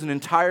 There is an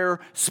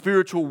entire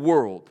spiritual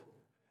world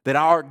that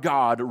our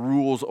God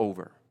rules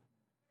over.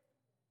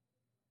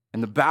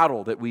 And the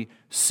battle that we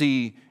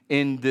see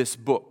in this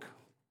book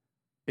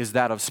is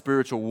that of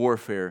spiritual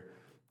warfare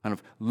kind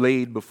of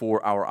laid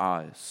before our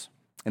eyes.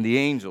 And the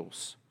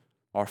angels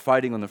are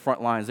fighting on the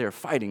front lines. They are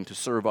fighting to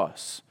serve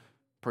us.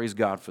 Praise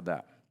God for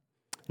that.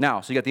 Now,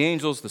 so you got the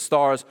angels, the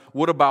stars.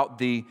 What about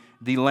the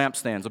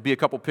lampstands? There'll be a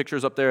couple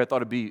pictures up there. I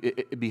thought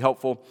it'd be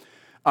helpful.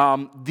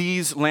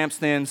 These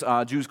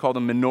lampstands, Jews call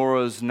them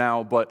menorahs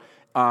now, but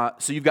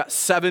so you've got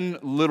 7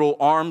 little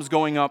arms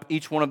going up.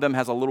 Each one of them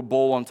has a little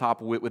bowl on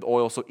top of it with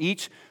oil. So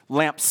each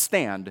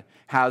lampstand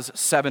has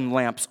 7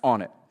 lamps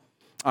on it.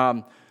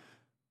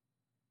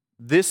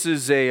 This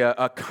is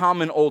a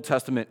common Old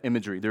Testament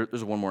imagery.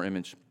 There's one more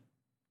image.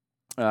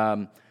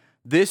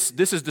 This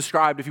is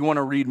described, if you want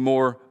to read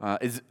more,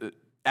 is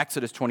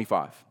Exodus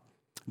 25.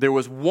 There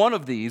was one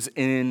of these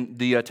in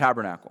the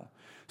tabernacle.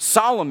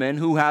 Solomon,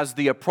 who has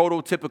the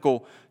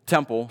prototypical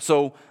temple,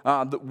 so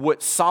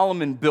what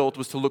Solomon built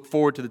was to look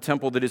forward to the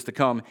temple that is to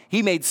come.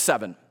 He made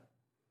 7.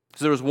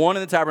 So there was one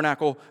in the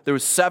tabernacle, there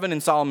was 7 in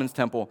Solomon's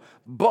temple,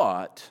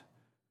 but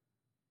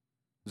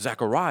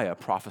Zechariah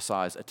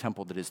prophesies a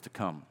temple that is to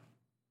come.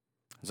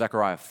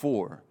 Zechariah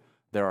 4,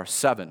 there are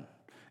 7.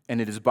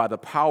 And it is by the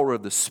power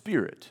of the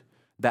Spirit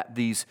that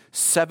these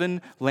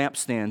 7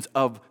 lampstands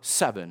of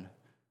 7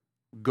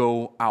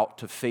 go out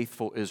to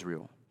faithful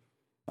Israel.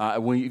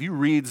 If you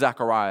read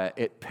Zechariah,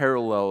 it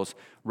parallels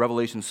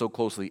Revelation so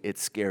closely,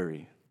 it's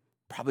scary.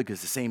 Probably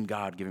because the same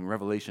God giving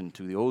revelation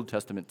to the Old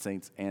Testament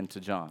saints and to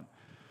John.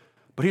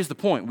 But here's the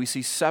point. We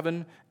see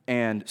 7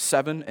 and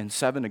 7 and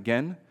 7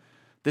 again.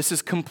 This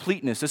is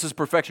completeness. This is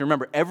perfection.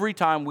 Remember, every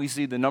time we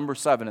see the number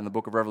 7 in the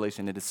book of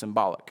Revelation, it is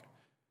symbolic.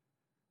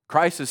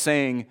 Christ is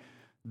saying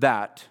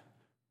that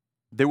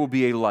there will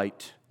be a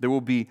light, there will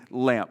be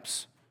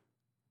lamps,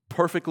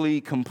 perfectly,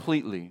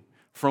 completely,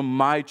 from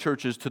my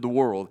churches to the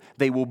world.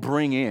 I will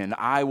bring in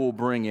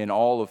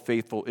all of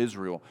faithful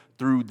Israel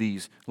through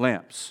these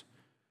lamps.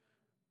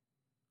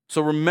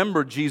 So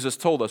remember, Jesus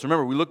told us,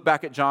 we look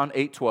back at John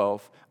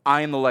 8:12,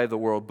 I am the light of the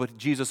world, but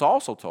Jesus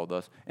also told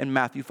us in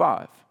Matthew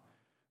 5,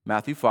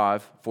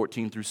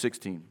 14 through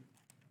 16.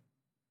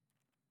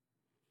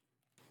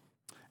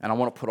 And I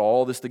want to put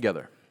all this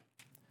together.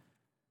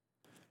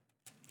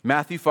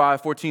 Matthew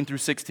 5, 14 through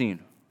 16.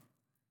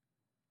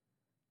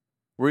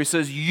 Where he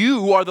says,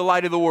 you are the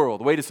light of the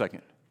world. Wait a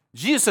second.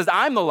 Jesus says,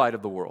 I'm the light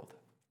of the world.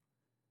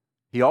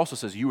 He also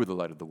says, you are the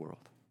light of the world.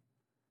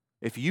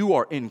 If you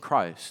are in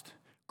Christ,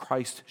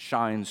 Christ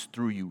shines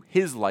through you.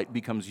 His light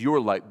becomes your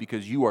light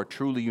because you are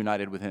truly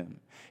united with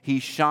him.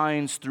 He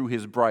shines through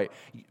his bride.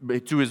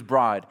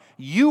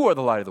 You are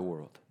the light of the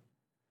world.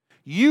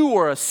 You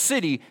are a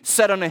city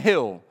set on a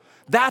hill.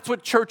 That's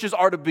what churches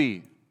are to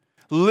be.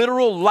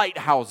 Literal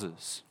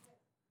lighthouses.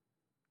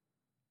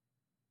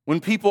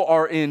 When people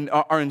are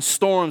in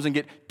storms and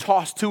get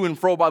tossed to and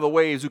fro by the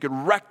waves, who could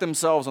wreck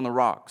themselves on the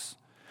rocks.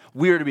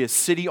 We are to be a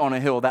city on a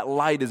hill. That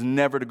light is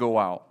never to go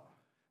out.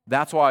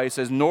 That's why he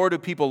says, nor do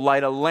people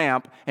light a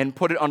lamp and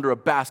put it under a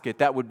basket.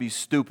 That would be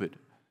stupid.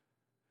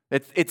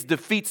 It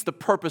defeats the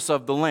purpose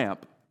of the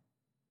lamp.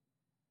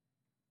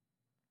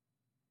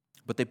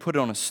 But they put it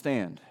on a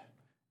stand,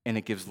 and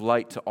it gives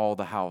light to all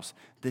the house.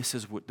 This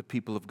is what the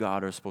people of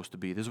God are supposed to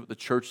be. This is what the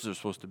churches are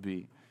supposed to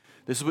be.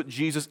 This is what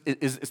Jesus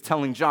is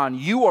telling John.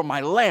 You are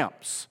my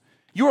lamps.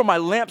 You are my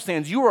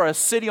lampstands. You are a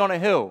city on a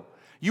hill.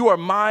 You are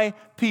my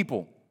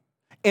people.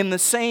 In the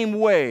same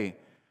way,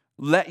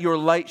 let your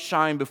light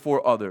shine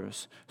before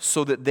others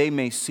so that they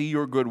may see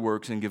your good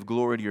works and give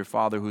glory to your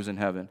Father who's in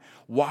heaven.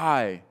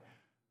 Why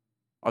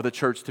are the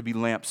church to be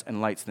lamps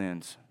and light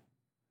stands?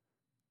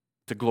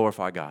 To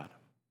glorify God.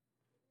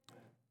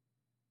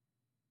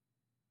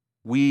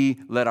 We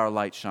let our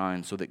light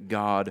shine so that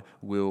God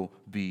will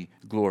be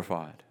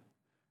glorified.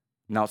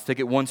 Now let's take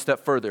it one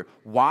step further.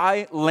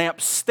 Why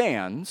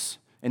lampstands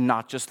and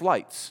not just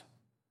lights?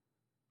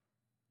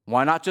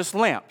 Why not just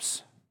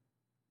lamps?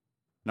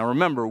 Now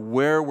remember,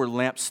 where were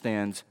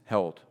lampstands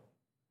held?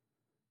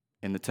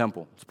 In the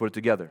temple. Let's put it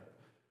together.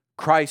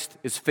 Christ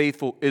is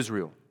faithful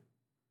Israel.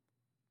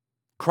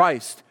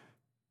 Christ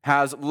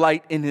has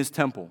light in his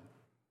temple.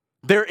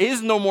 There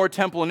is no more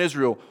temple in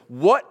Israel.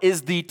 What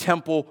is the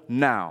temple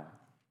now?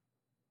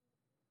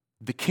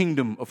 The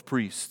kingdom of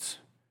priests.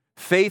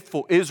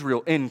 Faithful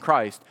Israel in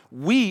Christ.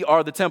 We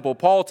are the temple.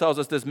 Paul tells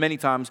us this many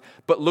times,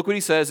 but look what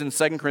he says in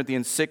 2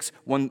 Corinthians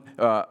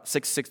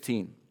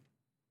 6:16.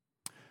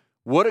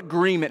 What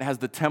agreement has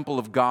the temple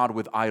of God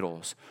with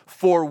idols?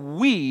 For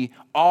we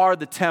are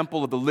the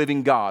temple of the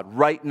living God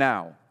right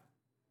now.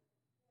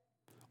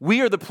 We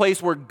are the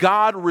place where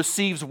God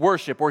receives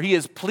worship, where he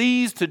is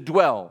pleased to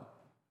dwell.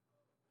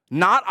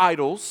 Not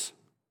idols.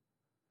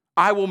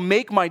 I will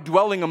make my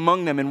dwelling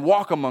among them and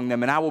walk among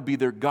them, and I will be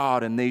their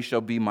God, and they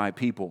shall be my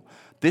people.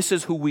 This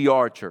is who we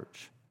are,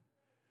 church.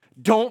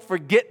 Don't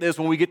forget this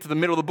when we get to the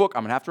middle of the book.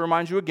 I'm going to have to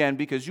remind you again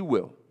because you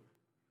will.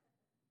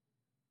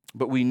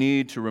 But we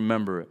need to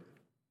remember it.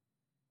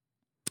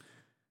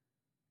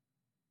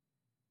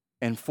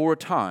 And for a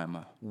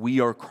time,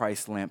 we are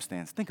Christ's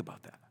lampstands. Think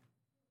about that.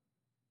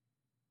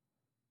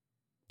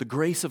 The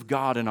grace of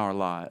God in our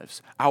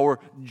lives, our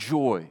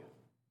joy,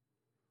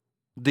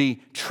 the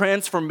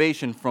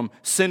transformation from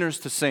sinners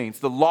to saints,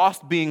 the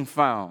lost being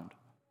found,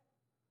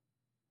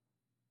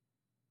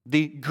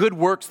 the good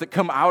works that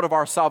come out of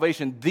our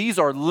salvation, these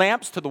are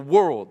lamps to the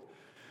world.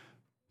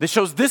 This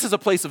shows this is a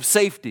place of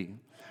safety.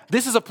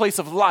 This is a place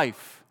of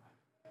life.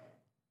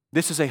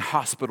 This is a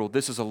hospital.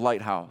 This is a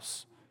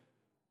lighthouse.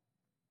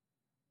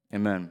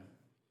 Amen.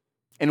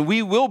 And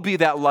we will be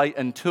that light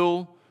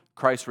until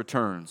Christ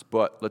returns.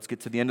 But let's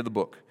get to the end of the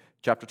book,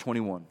 chapter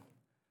 21.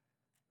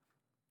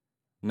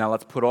 Now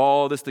let's put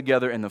all this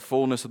together in the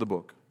fullness of the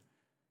book.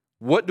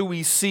 What do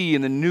we see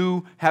in the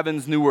new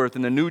heavens, new earth,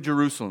 in the new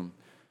Jerusalem?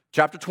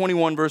 Chapter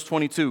 21, verse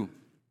 22.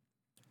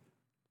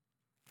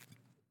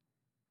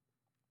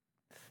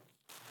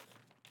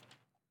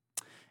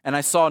 And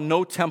I saw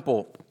no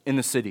temple in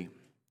the city,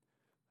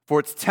 for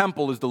its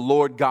temple is the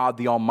Lord God,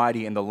 the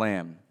Almighty, and the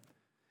Lamb.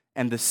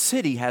 And the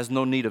city has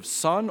no need of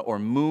sun or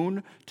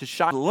moon to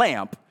shine. The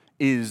lamp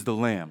is the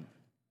Lamb.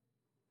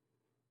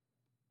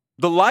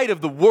 The light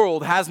of the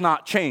world has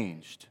not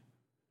changed.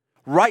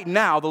 Right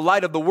now, the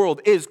light of the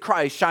world is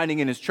Christ shining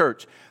in his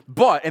church.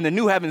 But in the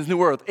new heavens,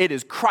 new earth, it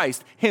is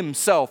Christ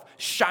himself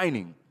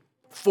shining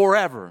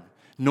forever.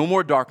 No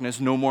more darkness,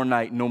 no more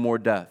night, no more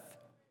death.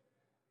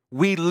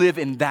 We live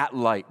in that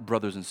light,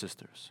 brothers and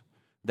sisters.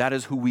 That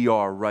is who we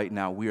are right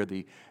now. We are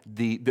the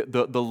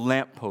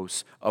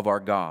lampposts of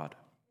our God.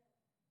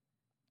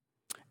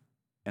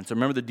 And so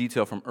remember the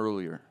detail from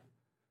earlier.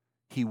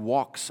 He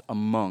walks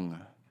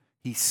among,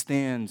 he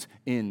stands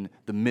in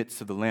the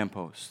midst of the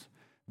lampposts.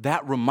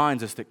 That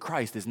reminds us that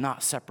Christ is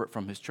not separate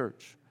from his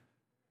church.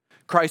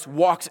 Christ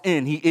walks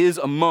in, he is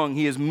among,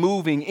 he is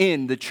moving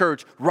in the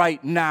church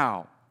right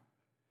now.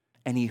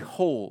 And he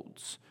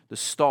holds the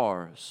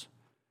stars,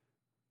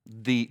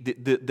 the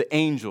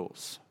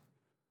angels,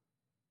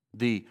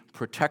 the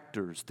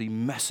protectors, the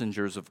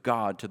messengers of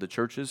God to the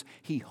churches.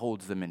 He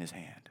holds them in his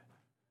hand.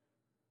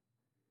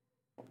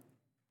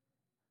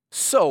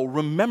 So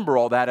remember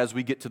all that as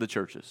we get to the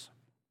churches.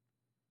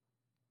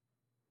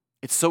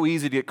 It's so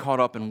easy to get caught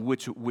up in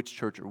which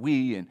church are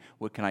we and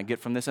what can I get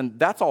from this. And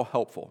that's all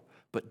helpful.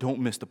 But don't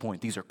miss the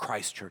point. These are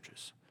Christ's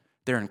churches.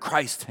 They're in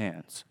Christ's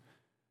hands.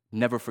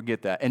 Never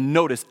forget that. And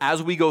notice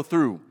as we go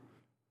through,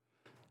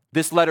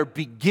 this letter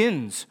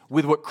begins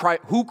with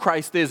who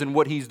Christ is and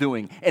what he's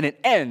doing. And it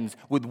ends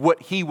with what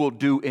he will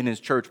do in his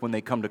church when they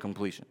come to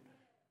completion.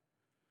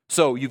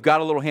 So you've got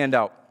a little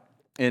handout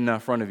in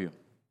front of you.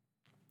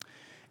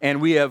 And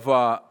we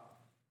have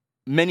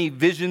many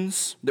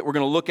visions that we're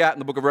going to look at in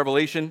the book of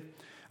Revelation.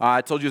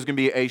 I told you it's going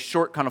to be a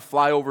short kind of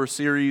flyover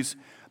series,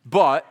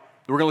 but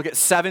we're going to look at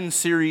 7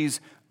 series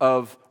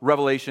of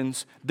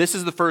revelations. This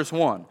is the first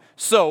one.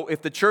 So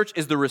if the church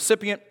is the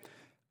recipient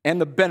and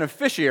the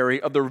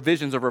beneficiary of the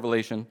visions of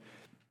Revelation,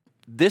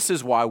 this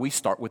is why we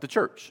start with the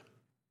church.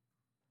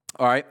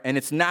 All right? And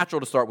it's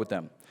natural to start with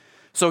them.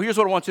 So here's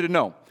what I want you to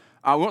know.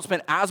 We won't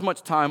spend as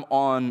much time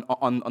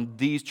on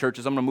these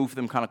churches. I'm going to move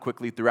them kind of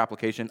quickly through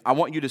application. I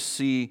want you to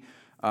see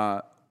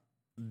the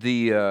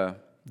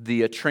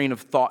train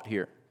of thought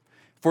here.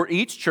 For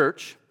each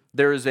church,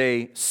 there is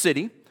a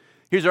city.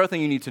 Here's the other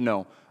thing you need to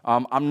know.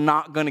 I'm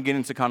not going to get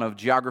into kind of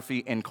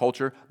geography and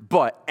culture,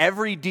 but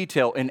every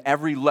detail in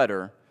every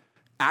letter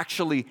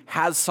actually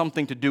has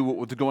something to do with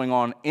what's going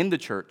on in the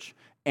church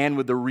and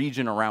with the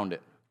region around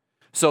it.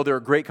 So there are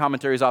great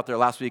commentaries out there.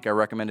 Last week I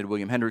recommended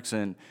William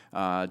Hendrickson,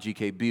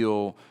 G.K.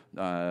 Beale,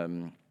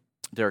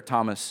 Derek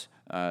Thomas,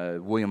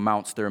 William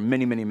Mounts. There are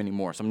many, many, many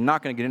more. So I'm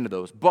not going to get into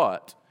those.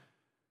 But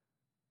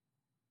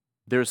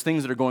there's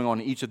things that are going on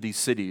in each of these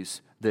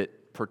cities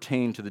that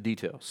pertain to the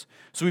details.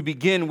 So we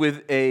begin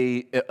with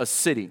a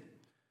city.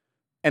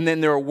 And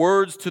then there are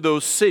words to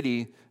those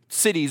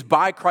cities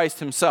by Christ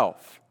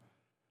himself.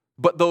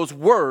 But those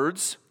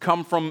words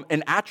come from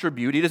an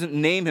attribute. He doesn't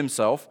name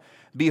himself.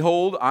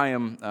 Behold, I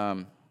am,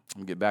 let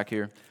me get back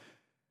here.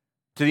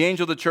 To the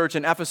angel of the church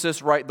in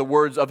Ephesus write the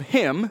words of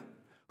him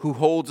who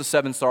holds the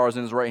 7 stars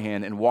in his right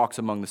hand and walks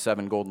among the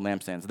 7 golden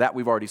lampstands. That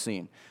we've already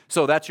seen.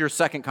 So that's your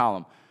second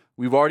column.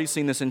 We've already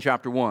seen this in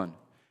chapter 1.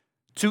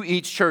 To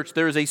each church,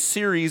 there is a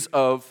series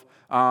of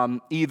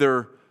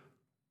either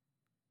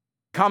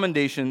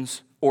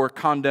commendations or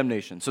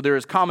condemnation. So there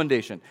is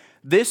commendation.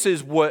 This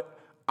is what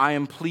I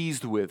am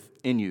pleased with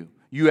in you.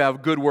 You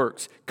have good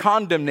works.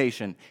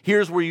 Condemnation.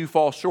 Here's where you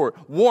fall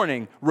short.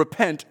 Warning,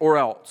 repent or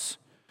else.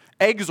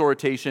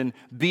 Exhortation,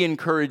 be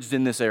encouraged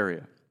in this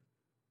area.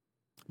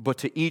 But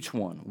to each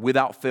one,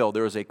 without fail,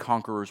 there is a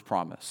conqueror's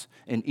promise.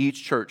 In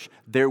each church,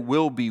 there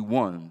will be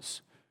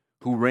ones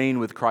who reign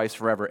with Christ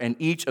forever. And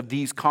each of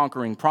these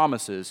conquering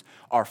promises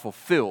are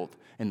fulfilled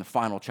in the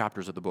final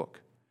chapters of the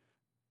book.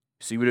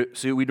 See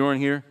what we're doing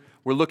here?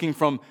 We're looking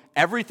from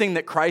everything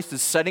that Christ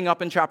is setting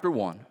up in chapter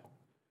 1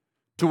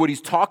 to what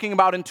he's talking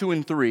about in 2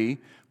 and 3,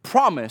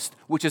 promised,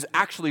 which is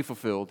actually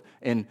fulfilled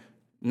in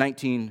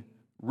 19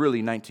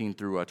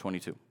 through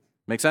 22.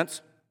 Make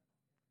sense?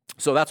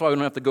 So that's why we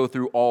don't have to go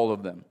through all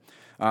of them.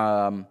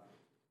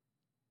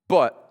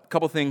 But a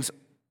couple things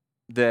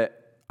that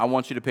I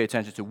want you to pay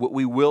attention to. What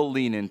we will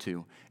lean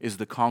into is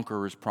the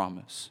conqueror's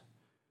promise.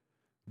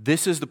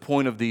 This is the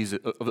point of these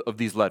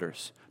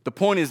letters. The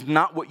point is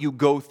not what you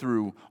go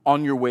through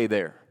on your way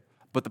there.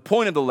 But the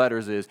point of the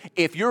letters is,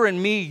 if you're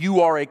in me,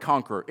 you are a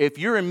conqueror. If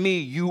you're in me,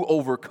 you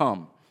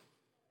overcome.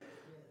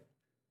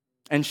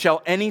 And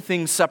shall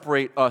anything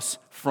separate us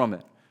from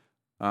it?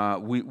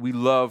 We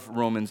love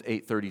Romans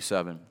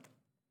 8:37.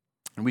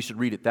 And we should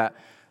read it.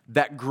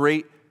 That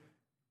great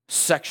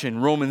section,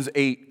 Romans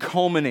 8,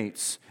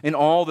 culminates in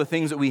all the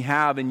things that we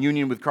have in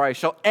union with Christ.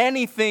 Shall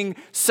anything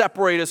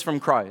separate us from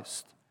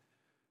Christ?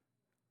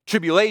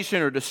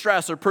 Tribulation or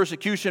distress or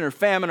persecution or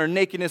famine or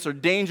nakedness or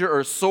danger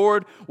or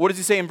sword. What does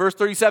he say in verse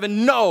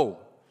 37? No!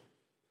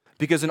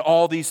 Because in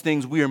all these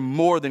things we are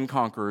more than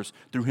conquerors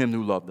through him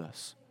who loved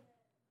us.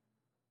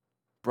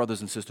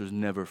 Brothers and sisters,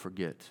 never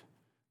forget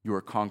you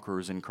are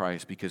conquerors in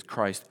Christ because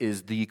Christ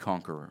is the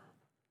conqueror.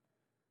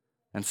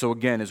 And so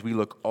again, as we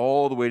look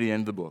all the way to the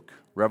end of the book,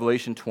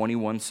 Revelation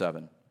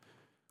 21:7,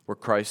 where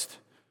Christ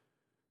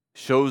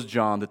shows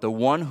John that the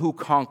one who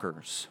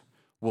conquers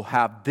will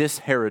have this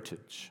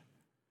heritage,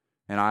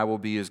 and I will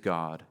be his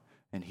God,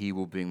 and he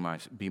will be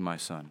my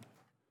son.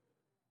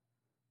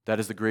 That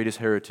is the greatest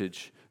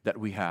heritage that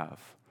we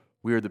have.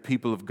 We are the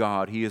people of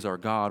God. He is our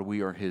God.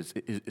 We are his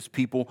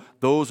people.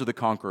 Those are the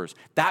conquerors.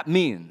 That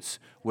means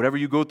whatever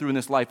you go through in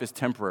this life is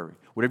temporary.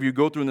 Whatever you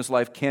go through in this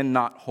life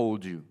cannot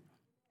hold you.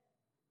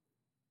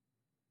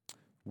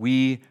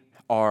 We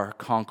are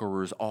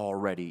conquerors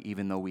already,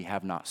 even though we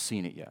have not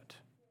seen it yet,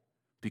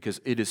 because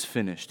it is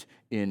finished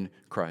in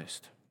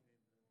Christ.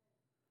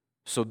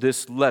 So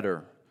this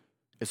letter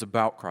is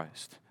about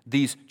Christ.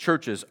 These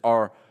churches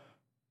are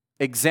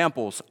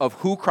examples of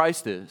who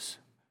Christ is,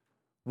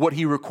 what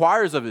he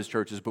requires of his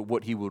churches, but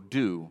what he will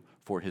do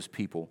for his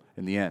people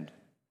in the end.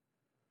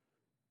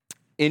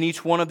 In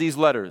each one of these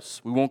letters,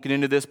 we won't get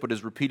into this, but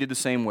is repeated the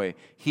same way.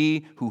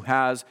 He who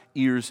has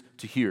ears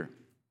to hear.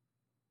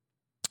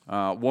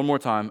 One more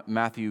time,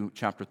 Matthew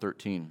chapter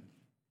 13.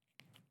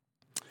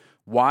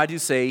 Why do you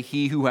say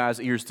he who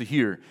has ears to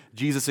hear?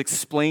 Jesus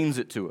explains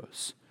it to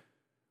us.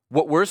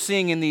 What we're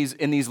seeing in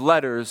these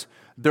letters,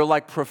 they're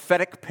like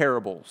prophetic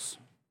parables.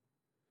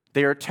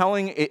 They are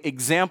telling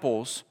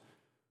examples,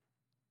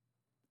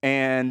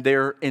 and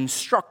they're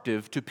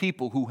instructive to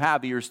people who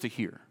have ears to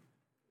hear.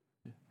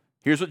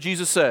 Here's what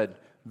Jesus said,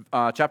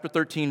 chapter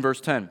 13,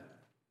 verse 10.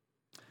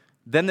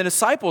 Then the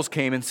disciples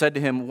came and said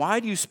to him, "Why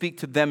do you speak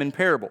to them in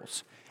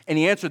parables?" And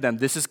he answered them,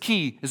 this is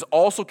key, is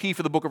also key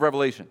for the book of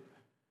Revelation.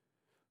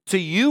 To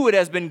you it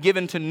has been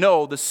given to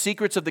know the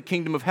secrets of the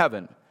kingdom of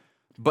heaven,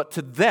 but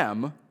to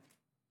them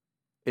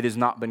it has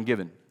not been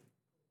given.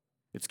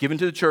 It's given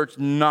to the church,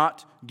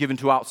 not given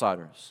to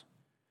outsiders.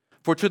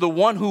 For to the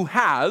one who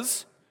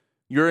has,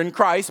 you're in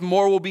Christ,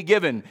 more will be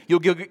given.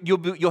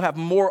 You'll have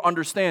more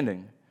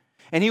understanding.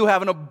 And he will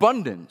have an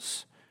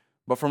abundance.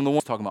 But from the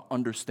one talking about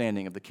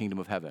understanding of the kingdom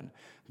of heaven,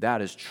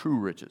 that is true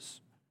riches.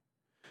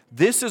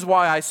 This is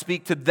why I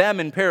speak to them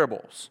in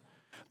parables.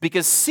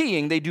 Because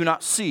seeing they do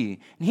not see,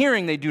 and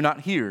hearing they do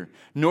not hear,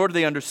 nor do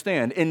they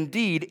understand.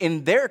 Indeed,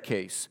 in their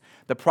case,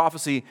 the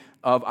prophecy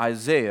of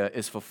Isaiah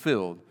is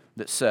fulfilled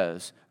that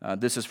says,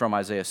 this is from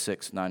Isaiah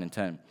 6, 9, and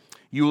 10.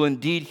 You will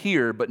indeed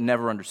hear, but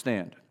never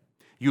understand.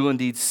 You will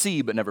indeed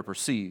see, but never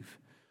perceive.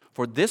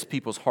 For this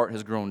people's heart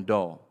has grown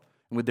dull,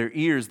 and with their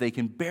ears they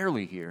can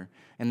barely hear,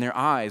 and their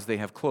eyes they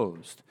have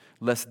closed,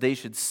 lest they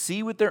should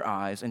see with their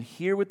eyes, and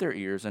hear with their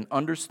ears, and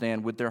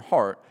understand with their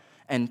heart,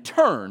 and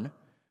turn,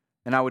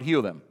 and I would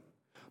heal them.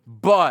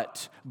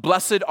 But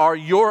blessed are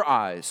your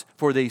eyes,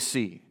 for they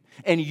see,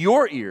 and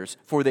your ears,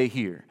 for they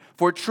hear.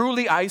 For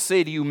truly I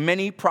say to you,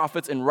 many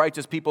prophets and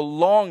righteous people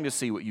long to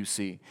see what you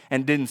see,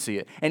 and didn't see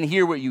it, and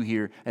hear what you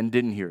hear, and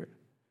didn't hear it.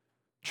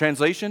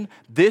 Translation,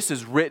 this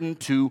is written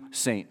to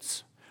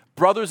saints.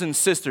 Brothers and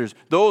sisters,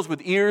 those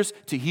with ears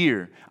to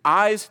hear,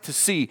 eyes to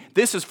see,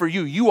 this is for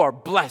you. You are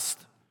blessed.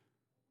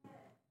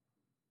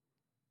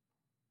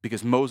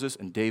 Because Moses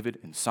and David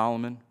and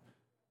Solomon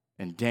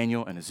and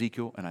Daniel and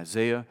Ezekiel and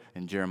Isaiah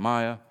and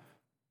Jeremiah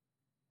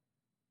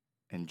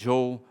and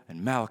Joel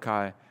and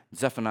Malachi and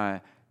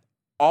Zephaniah,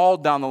 all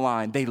down the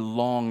line, they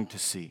long to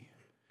see.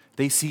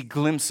 They see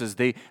glimpses.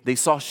 They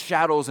saw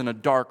shadows in a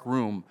dark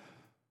room.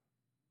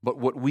 But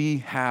what we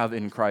have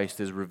in Christ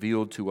is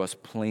revealed to us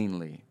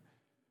plainly.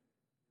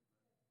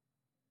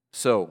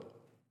 So,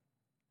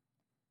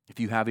 if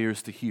you have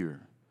ears to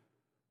hear,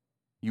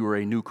 you are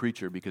a new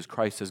creature because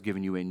Christ has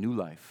given you a new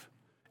life,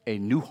 a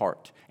new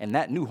heart. And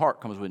that new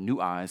heart comes with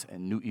new eyes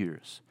and new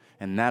ears.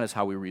 And that is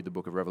how we read the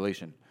book of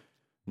Revelation.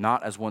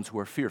 Not as ones who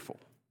are fearful,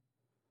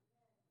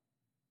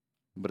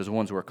 but as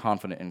ones who are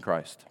confident in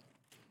Christ.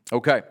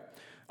 Okay.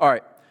 All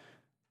right.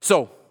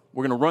 So,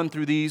 we're going to run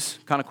through these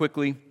kind of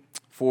quickly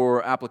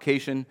for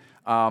application.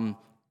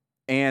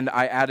 And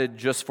I added,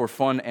 just for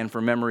fun and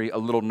for memory, a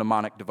little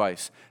mnemonic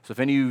device. So if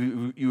any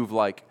of you've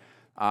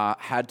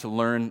had to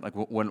learn, like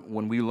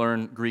when we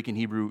learn Greek and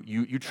Hebrew,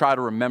 you try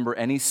to remember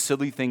any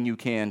silly thing you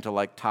can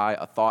to tie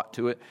a thought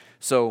to it.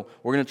 So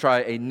we're going to try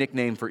a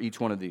nickname for each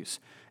one of these.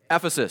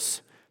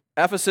 Ephesus.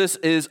 Ephesus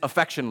is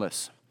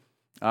affectionless.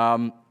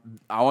 I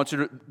want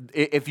you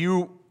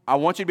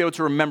to be able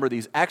to remember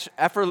these.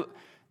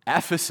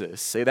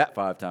 Ephesus, say that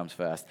 5 times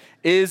fast,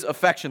 is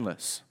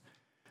affectionless.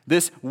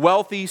 This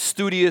wealthy,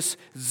 studious,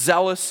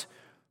 zealous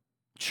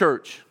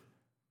church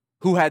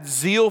who had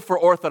zeal for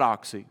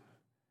orthodoxy,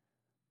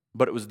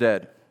 but it was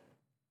dead.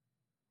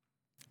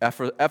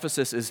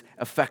 Ephesus is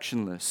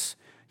affectionless.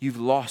 You've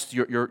lost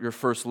your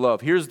first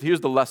love. Here's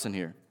the lesson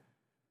here.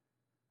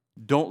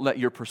 Don't let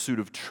your pursuit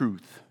of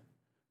truth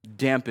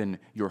dampen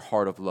your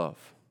heart of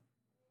love,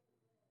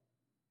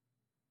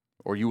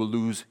 or you will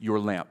lose your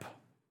lamp,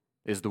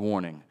 is the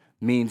warning.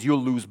 Means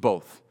you'll lose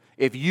both.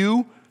 If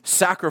you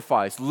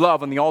sacrifice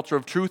love on the altar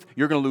of truth,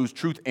 you're going to lose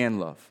truth and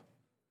love.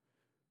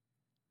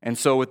 And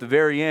so at the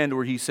very end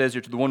where he says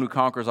here, to the one who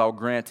conquers, I'll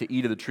grant to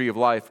eat of the tree of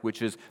life,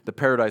 which is the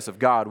paradise of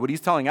God. What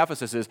he's telling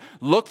Ephesus is,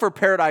 look for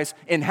paradise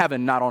in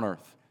heaven, not on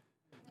earth.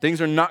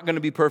 Things are not going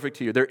to be perfect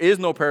here. There is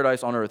no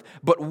paradise on earth.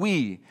 But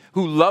we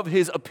who love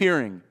his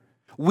appearing,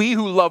 we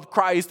who love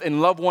Christ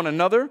and love one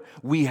another,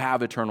 we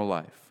have eternal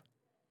life.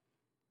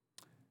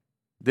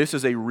 This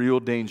is a real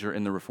danger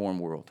in the Reformed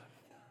world.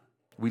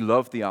 We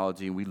love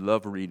theology, we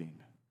love reading,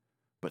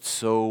 but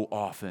so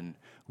often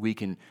we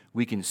can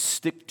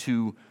stick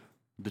to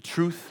the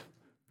truth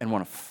and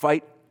want to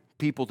fight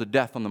people to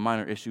death on the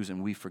minor issues,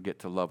 and we forget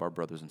to love our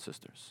brothers and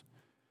sisters.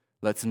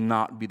 Let's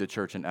not be the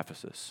church in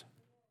Ephesus.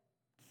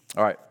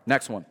 All right,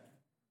 next one.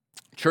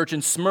 Church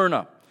in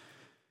Smyrna.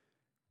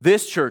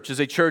 This church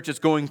is a church that's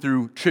going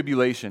through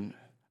tribulation.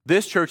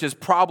 This church has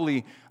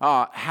probably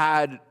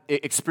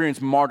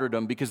experienced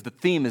martyrdom because the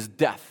theme is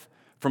death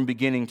from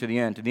beginning to the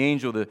end. To the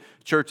angel of the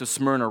church of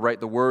Smyrna write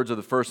the words of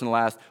the first and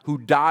last, who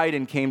died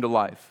and came to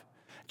life.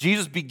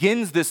 Jesus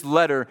begins this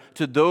letter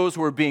to those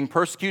who are being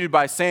persecuted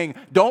by saying,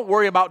 don't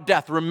worry about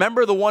death.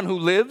 Remember the one who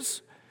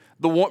lives?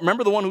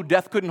 Remember the one who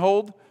death couldn't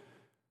hold?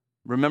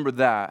 Remember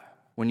that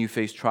when you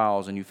face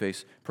trials and you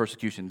face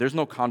persecution. There's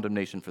no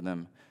condemnation for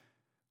them.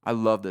 I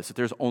love this, that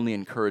there's only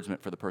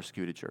encouragement for the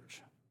persecuted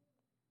church.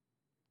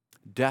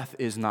 Death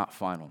is not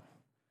final.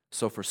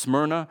 So for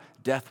Smyrna,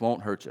 death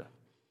won't hurt you.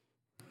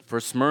 For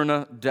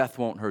Smyrna, death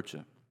won't hurt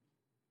you.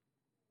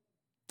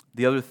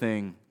 The other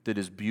thing that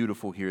is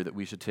beautiful here that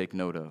we should take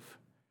note of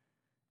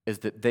is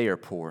that they are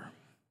poor.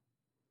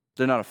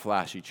 They're not a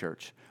flashy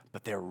church,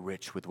 but they're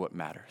rich with what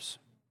matters.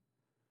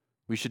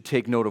 We should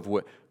take note of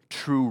what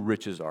true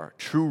riches are.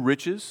 True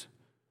riches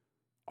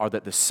are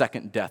that the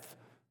second death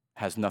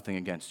has nothing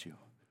against you.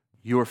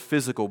 Your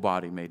physical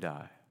body may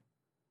die,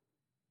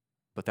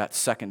 but that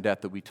second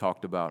death that we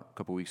talked about a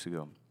couple weeks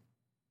ago,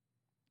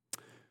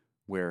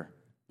 where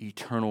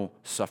eternal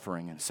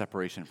suffering and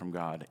separation from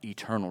God,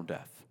 eternal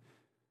death,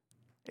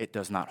 it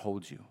does not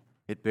hold you.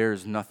 It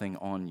bears nothing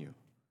on you.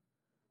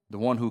 The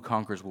one who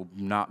conquers will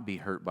not be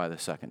hurt by the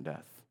second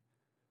death.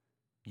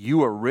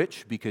 You are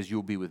rich because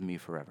you'll be with me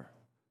forever.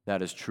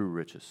 That is true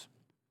riches.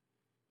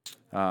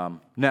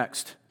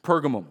 Next,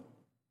 Pergamum.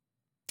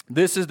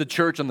 This is the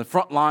church on the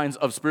front lines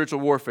of spiritual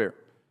warfare.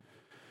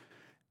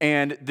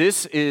 And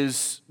this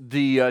is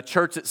the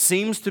church that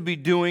seems to be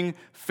doing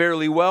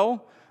fairly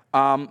well.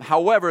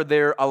 However,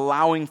 they're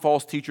allowing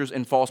false teachers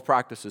and false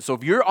practices. So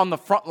if you're on the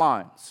front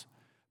lines,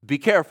 be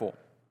careful.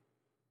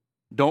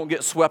 Don't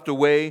get swept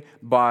away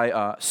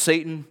by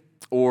Satan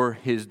or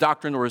his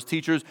doctrine or his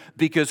teachers,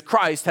 because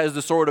Christ has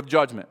the sword of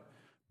judgment.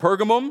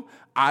 Pergamum,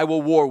 I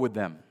will war with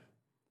them.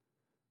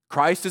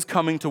 Christ is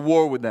coming to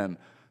war with them.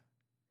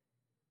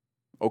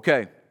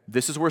 Okay,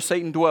 this is where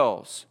Satan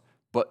dwells,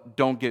 but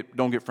don't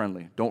get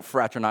friendly. Don't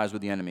fraternize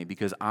with the enemy,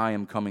 because I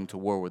am coming to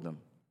war with them.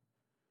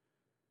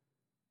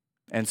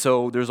 And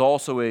so there's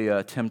also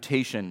a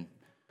temptation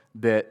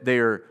that they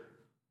are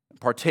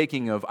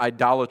partaking of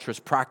idolatrous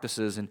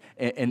practices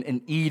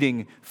and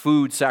eating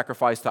food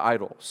sacrificed to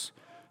idols.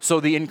 So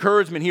the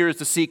encouragement here is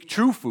to seek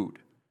true food,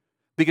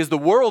 because the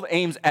world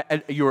aims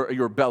at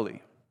your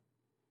belly.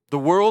 The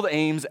world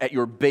aims at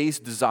your base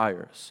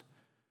desires.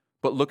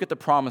 But look at the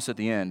promise at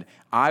the end.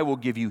 I will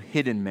give you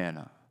hidden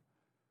manna.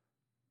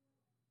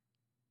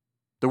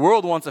 The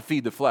world wants to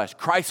feed the flesh.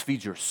 Christ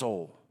feeds your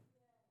soul.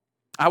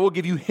 I will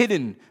give you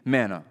hidden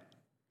manna.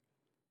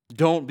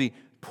 Don't be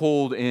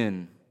pulled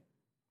in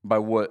by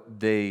what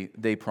they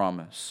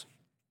promise.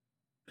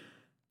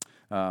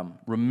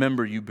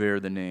 Remember you bear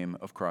the name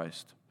of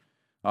Christ.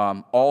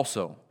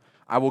 Also,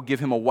 I will give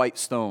him a white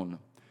stone.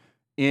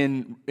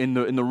 In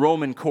the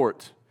Roman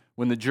court,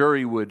 when the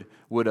jury would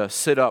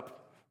sit up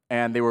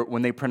and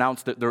when they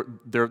pronounced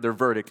their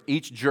verdict,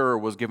 each juror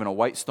was given a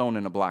white stone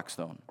and a black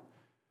stone.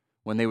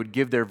 When they would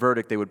give their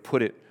verdict, they would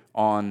put it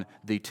on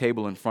the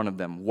table in front of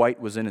them.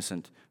 White was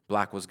innocent,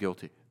 black was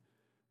guilty.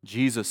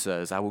 Jesus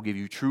says, I will give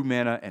you true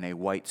manna and a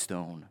white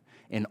stone.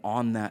 And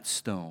on that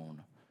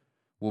stone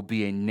will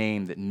be a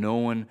name that no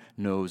one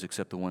knows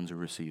except the ones who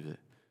receive it.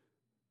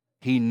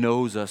 He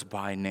knows us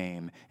by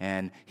name,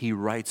 and he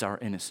writes our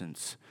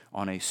innocence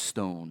on a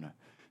stone.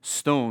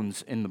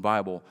 Stones in the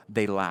Bible,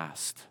 they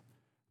last.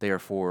 They are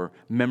for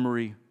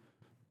memory,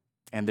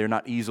 and they're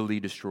not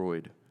easily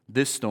destroyed.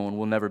 This stone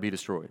will never be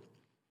destroyed.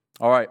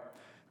 All right,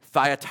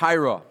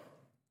 Thyatira.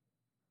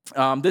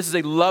 This is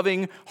a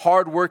loving,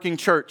 hardworking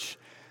church,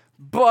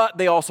 but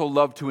they also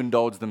love to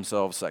indulge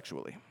themselves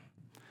sexually.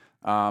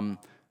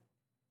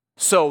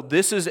 So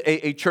this is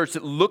a church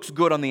that looks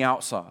good on the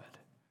outside,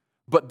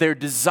 but their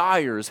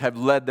desires have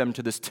led them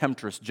to this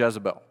temptress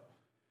Jezebel.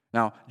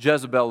 Now,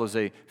 Jezebel is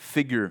a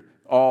figure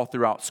all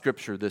throughout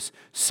Scripture, this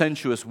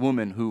sensuous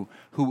woman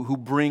who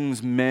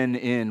brings men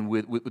in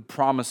with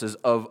promises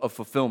of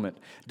fulfillment.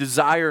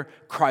 Desire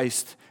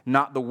Christ,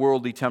 not the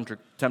worldly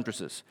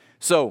temptresses.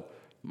 So,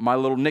 my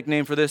little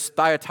nickname for this,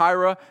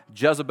 Thyatira,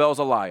 Jezebel's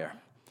a liar.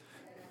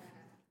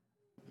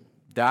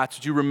 That's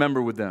what you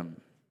remember with them.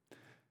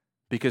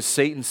 Because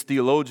Satan's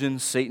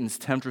theologians, Satan's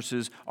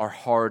temptresses are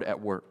hard at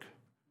work.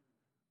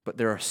 But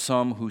there are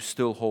some who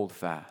still hold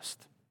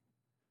fast.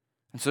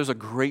 And so there's a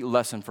great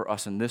lesson for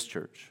us in this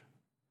church.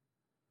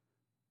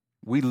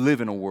 We live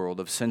in a world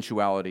of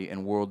sensuality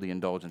and worldly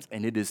indulgence,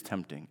 and it is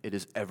tempting. It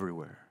is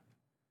everywhere.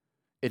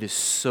 It is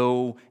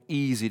so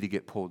easy to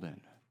get pulled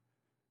in,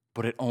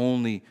 but it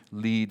only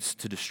leads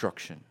to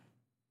destruction.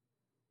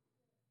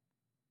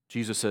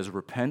 Jesus says,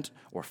 repent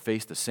or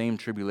face the same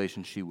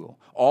tribulation she will.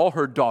 All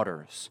her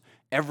daughters,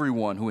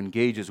 everyone who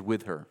engages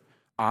with her,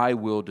 I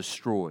will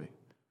destroy.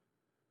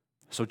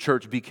 So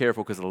church, be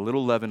careful, because a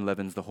little leaven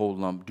leavens the whole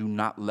lump. Do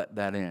not let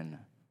that in.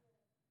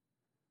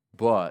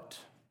 But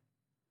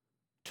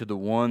to the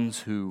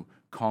ones who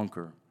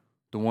conquer,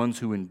 the ones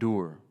who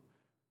endure,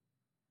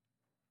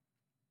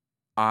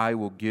 I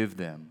will give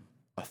them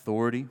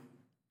authority,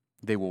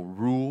 they will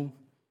rule,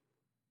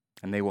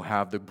 and they will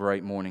have the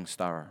bright morning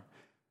star.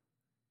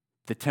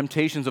 The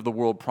temptations of the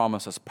world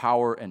promise us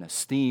power and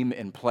esteem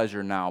and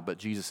pleasure now, but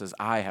Jesus says,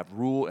 I have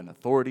rule and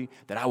authority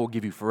that I will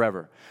give you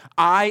forever.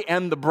 I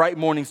am the bright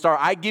morning star.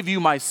 I give you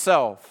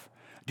myself.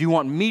 Do you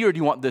want me or do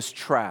you want this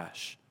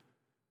trash?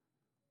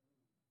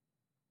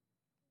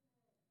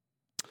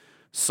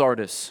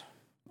 Sardis,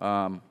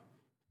 Sardis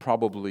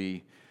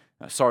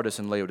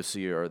and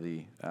Laodicea are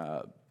the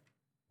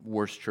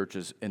worst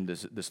churches in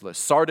this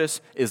list.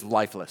 Sardis is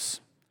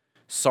lifeless.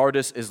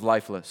 Sardis is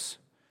lifeless.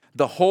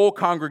 The whole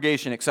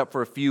congregation, except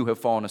for a few, have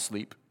fallen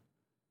asleep.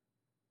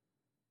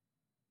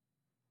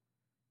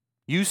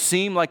 You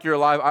seem like you're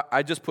alive.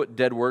 I just put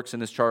dead works in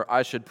this chart.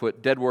 I should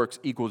put dead works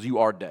equals you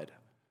are dead.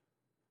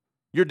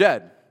 You're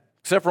dead,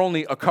 except for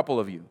only a couple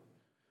of you.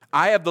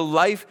 I have the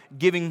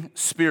life-giving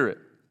Spirit.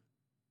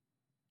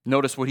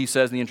 Notice what he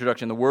says in the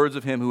introduction, the words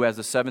of him who has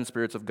the 7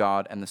 spirits of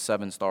God and the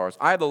 7 stars.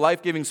 I have the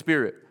life-giving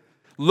Spirit.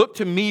 Look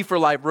to me for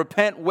life.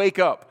 Repent, wake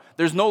up.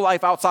 There's no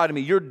life outside of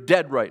me. You're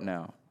dead right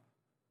now.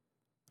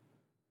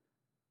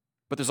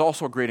 But there's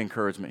also a great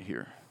encouragement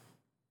here.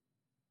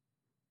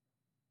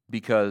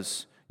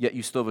 Because yet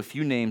you still have a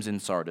few names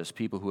in Sardis,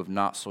 people who have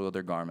not soiled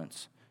their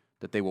garments,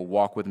 that they will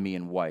walk with me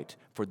in white,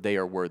 for they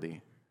are worthy.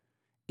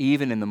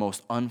 Even in the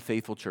most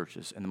unfaithful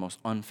churches, in the most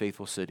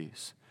unfaithful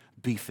cities,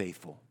 be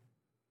faithful.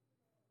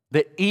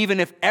 That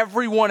even if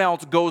everyone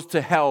else goes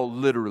to hell,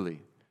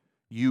 literally,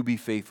 you be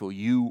faithful.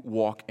 You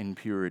walk in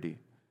purity.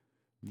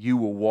 You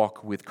will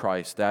walk with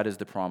Christ. That is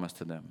the promise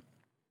to them.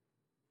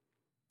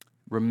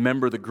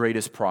 Remember the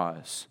greatest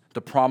prize.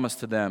 The promise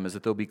to them is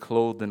that they'll be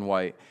clothed in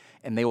white,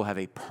 and they will have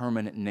a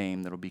permanent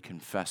name that will be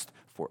confessed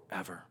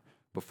forever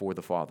before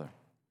the Father.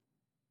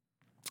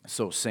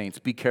 So, saints,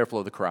 be careful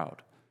of the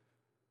crowd.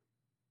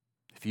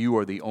 If you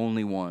are the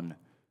only one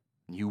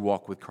and you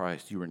walk with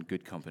Christ, you are in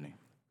good company.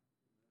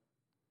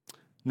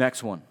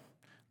 Next one.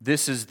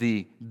 This is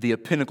the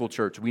Pinnacle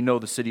Church. We know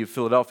the city of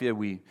Philadelphia.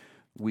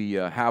 We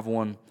have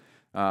one.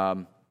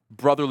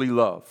 Brotherly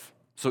love.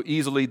 So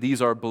easily,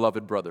 these are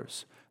beloved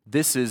brothers.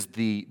 This is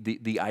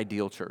the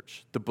ideal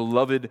church, the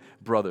beloved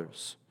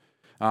brothers.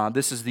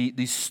 This is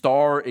the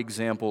star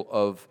example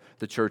of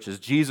the churches.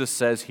 Jesus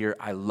says here,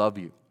 I love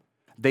you.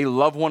 They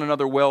love one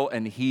another well,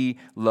 and he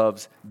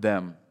loves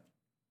them.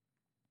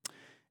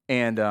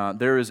 And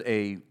there is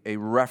a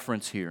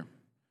reference here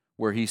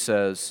where he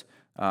says,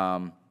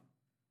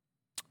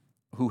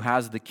 who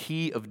has the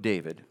key of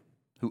David,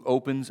 who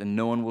opens and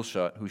no one will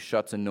shut, who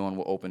shuts and no one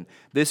will open.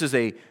 This is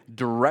a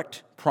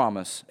direct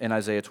promise in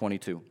Isaiah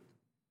 22.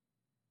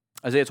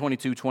 Isaiah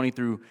 22, 20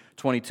 through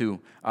 22.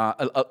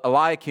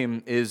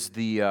 Eliakim is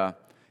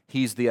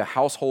he's the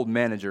household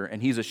manager,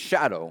 and he's a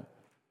shadow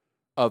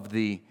of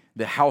the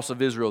house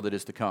of Israel that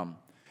is to come.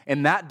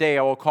 In that day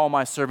I will call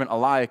my servant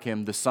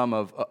Eliakim, the son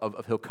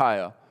of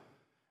Hilkiah,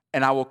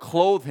 and I will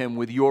clothe him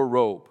with your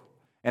robe,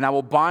 and I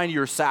will bind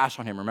your sash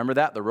on him. Remember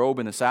that, the robe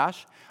and the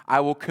sash? I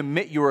will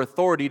commit your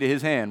authority to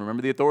his hand.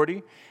 Remember the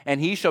authority?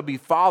 And he shall be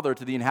father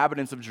to the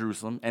inhabitants of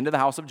Jerusalem and to the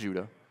house of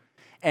Judah.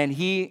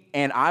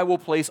 And I will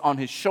place on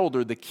his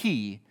shoulder the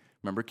key,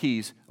 remember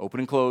keys,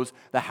 open and close,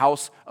 the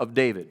house of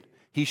David.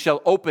 He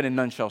shall open and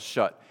none shall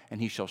shut,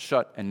 and he shall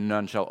shut and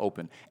none shall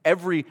open.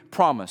 Every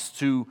promise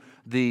to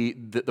the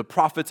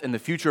prophets and the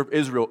future of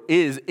Israel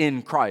is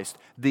in Christ,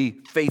 the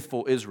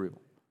faithful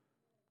Israel.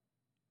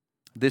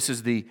 This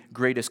is the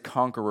greatest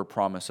conqueror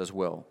promise as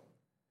well.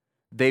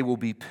 They will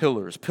be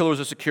pillars. Pillars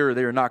are secure.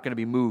 They are not going to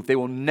be moved. They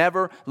will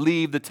never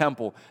leave the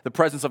temple, the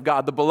presence of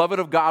God. The beloved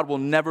of God will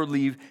never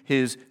leave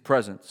his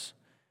presence.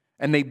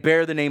 And they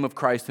bear the name of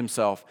Christ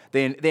himself.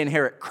 They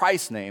inherit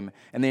Christ's name,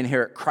 and they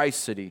inherit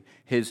Christ's city,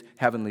 his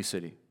heavenly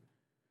city.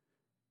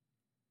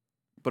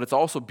 But it's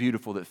also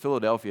beautiful that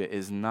Philadelphia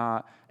is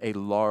not a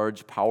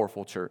large,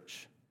 powerful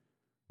church.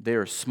 They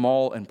are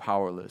small and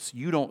powerless.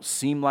 You don't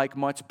seem like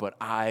much, but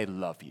I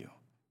love you.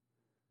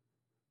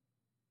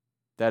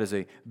 That is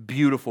a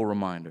beautiful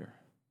reminder.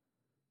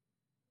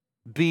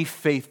 Be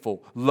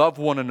faithful. Love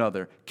one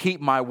another. Keep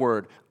my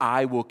word.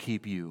 I will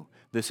keep you.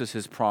 This is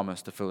his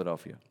promise to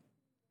Philadelphia.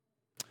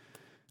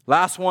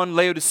 Last one,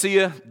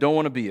 Laodicea. Don't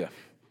want to be you.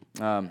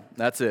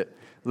 That's it.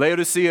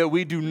 Laodicea,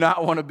 we do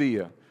not want to be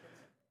you.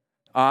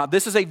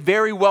 This is a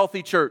very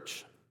wealthy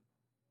church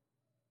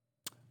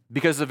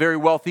because it's a very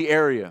wealthy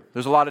area.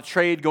 There's a lot of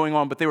trade going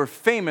on, but they were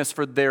famous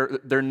for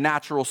their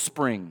natural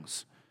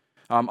springs.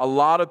 A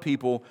lot of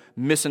people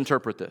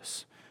misinterpret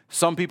this.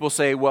 Some people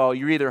say, well,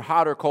 you're either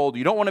hot or cold.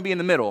 You don't want to be in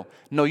the middle.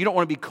 No, you don't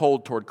want to be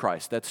cold toward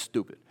Christ. That's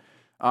stupid.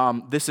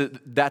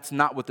 That's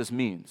not what this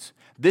means.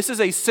 This is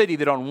a city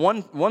that on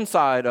one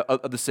side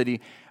of the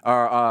city,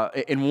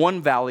 in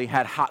one valley,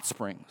 had hot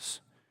springs.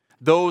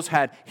 Those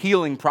had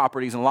healing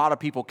properties, and a lot of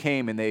people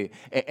came and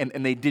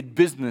they did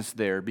business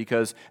there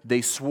because they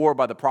swore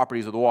by the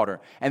properties of the water.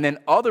 And then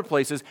other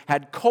places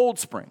had cold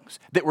springs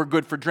that were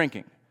good for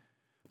drinking.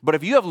 But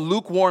if you have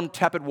lukewarm,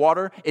 tepid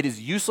water, it is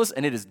useless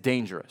and it is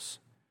dangerous.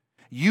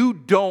 You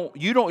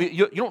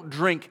don't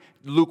drink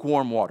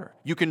lukewarm water.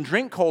 You can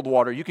drink cold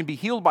water. You can be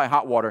healed by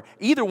hot water.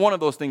 Either one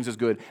of those things is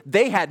good.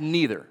 They had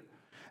neither.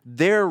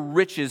 Their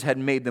riches had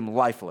made them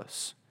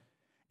lifeless.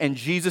 And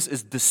Jesus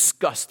is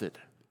disgusted.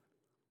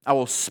 I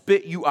will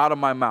spit you out of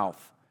my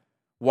mouth.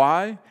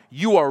 Why?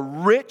 You are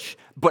rich,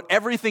 but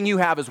everything you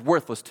have is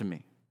worthless to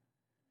me.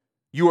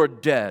 You are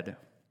dead.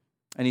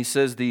 And he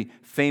says the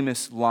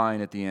famous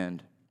line at the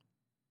end.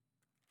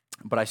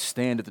 But I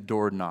stand at the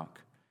door and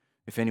knock.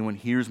 If anyone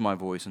hears my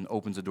voice and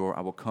opens the door,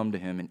 I will come to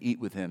him and eat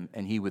with him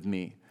and he with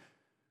me.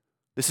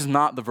 This is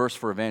not the verse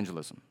for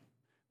evangelism.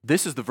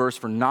 This is the verse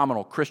for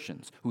nominal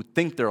Christians who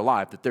think they're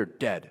alive, that they're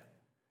dead.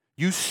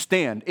 You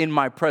stand in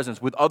my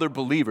presence with other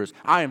believers.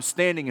 I am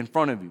standing in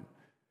front of you.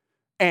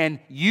 And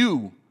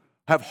you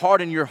have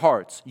hardened your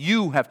hearts.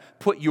 You have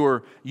put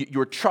your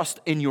trust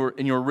in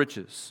your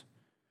riches.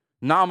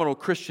 Nominal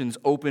Christians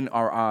open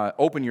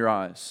your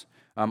eyes.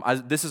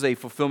 This is a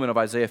fulfillment of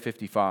Isaiah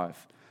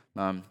 55.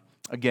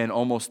 Again,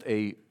 almost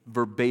a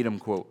verbatim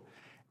quote.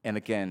 And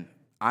again,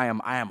 I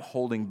am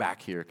holding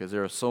back here because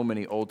there are so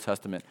many Old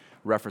Testament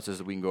references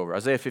that we can go over.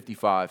 Isaiah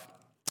 55,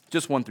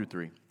 just 1 through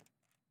 3.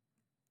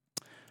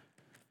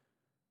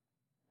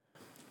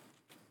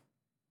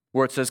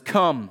 Where it says,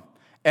 "Come,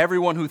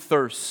 everyone who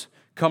thirsts,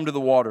 come to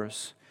the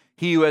waters.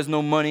 He who has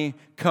no money,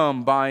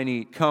 come buy and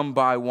eat. Come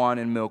buy wine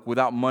and milk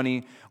without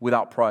money,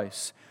 without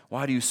price.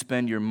 Why do you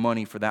spend your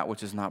money for that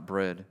which is not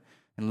bread,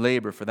 and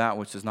labor for that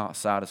which does not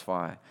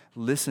satisfy?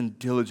 Listen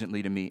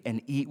diligently to me,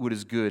 and eat what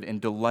is good,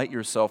 and delight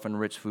yourself in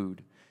rich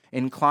food.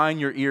 Incline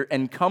your ear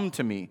and come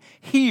to me.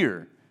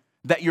 Hear,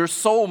 that your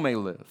soul may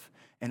live,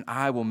 and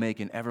I will make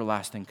an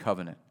everlasting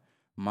covenant,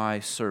 my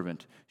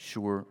servant,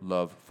 sure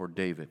love for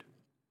David."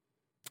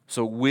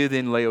 So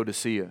within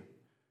Laodicea,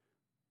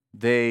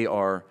 they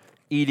are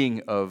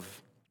eating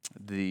of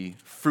the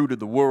fruit of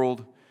the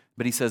world,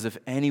 but he says, if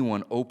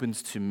anyone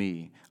opens to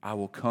me, I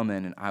will come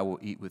in and I will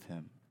eat with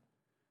him.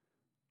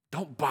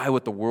 Don't buy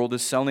what the world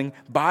is selling.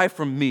 Buy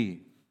from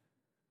me.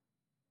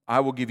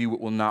 I will give you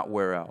what will not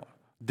wear out.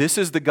 This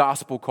is the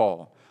gospel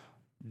call.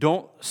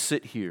 Don't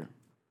sit here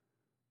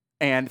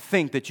and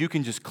think that you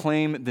can just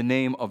claim the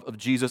name of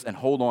Jesus and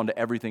hold on to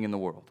everything in the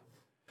world.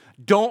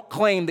 Don't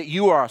claim that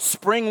you are a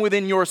spring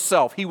within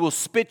yourself. He will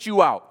spit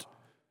you out.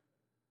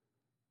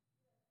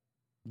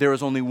 There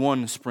is only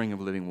one spring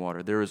of living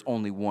water. There is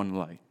only one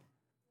light.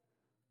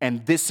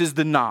 And this is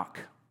the knock.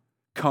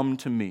 Come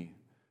to me.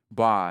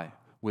 Buy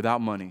without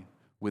money,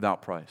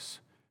 without price.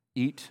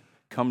 Eat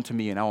Come to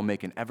me, and I will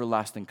make an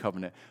everlasting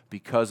covenant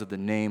because of the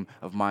name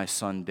of my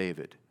son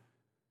David.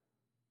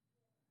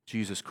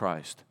 Jesus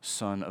Christ,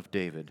 Son of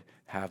David,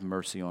 have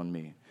mercy on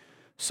me.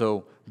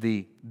 So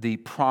the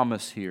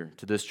promise here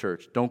to this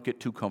church, don't get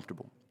too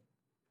comfortable.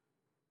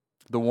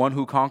 The one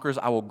who conquers,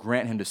 I will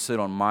grant him to sit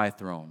on my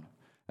throne,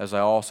 as I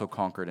also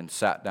conquered and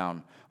sat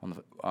down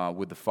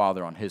with the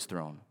Father on his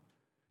throne.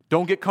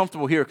 Don't get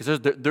comfortable here, because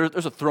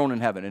there's a throne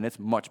in heaven, and it's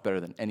much better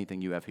than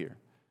anything you have here.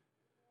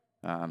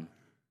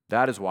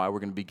 That is why we're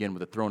going to begin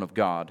with the throne of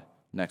God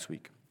next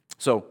week.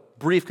 So,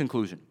 brief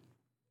conclusion.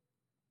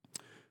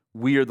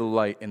 We are the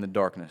light in the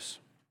darkness.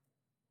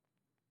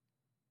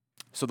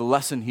 So the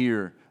lesson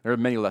here, there are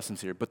many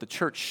lessons here, but the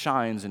church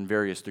shines in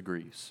various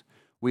degrees.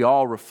 We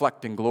all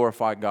reflect and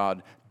glorify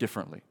God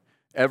differently.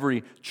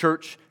 Every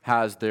church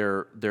has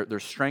their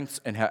strengths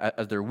and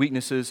has their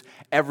weaknesses.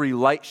 Every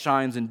light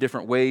shines in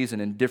different ways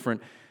and in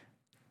different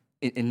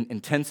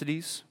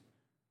intensities.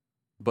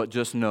 But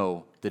just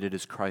know that it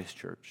is Christ's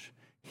church.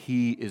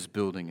 He is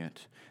building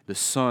it. The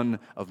Son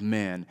of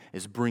Man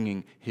is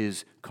bringing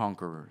his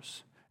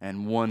conquerors.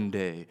 And one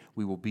day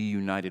we will be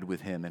united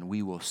with him, and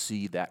we will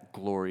see that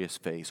glorious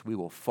face. We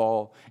will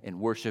fall in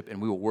worship, and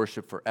we will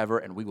worship forever,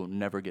 and we will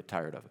never get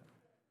tired of it.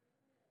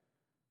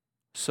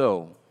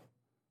 So,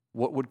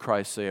 what would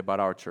Christ say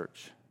about our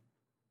church?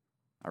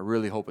 I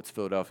really hope it's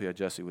Philadelphia.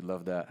 Jesse would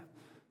love that.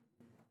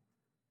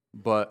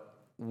 But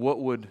what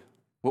would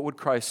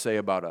Christ say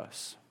about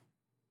us?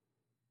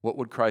 What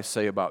would Christ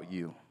say about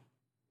you?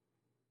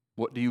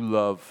 What do you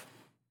love?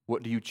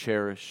 What do you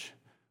cherish?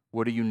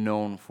 What are you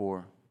known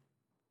for?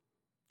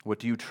 What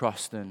do you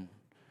trust in?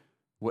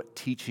 What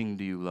teaching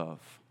do you love?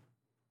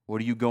 What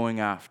are you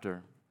going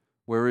after?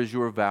 Where is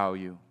your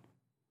value?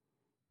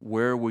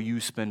 Where will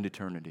you spend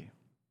eternity?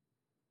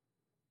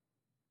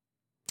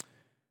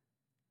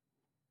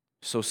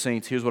 So,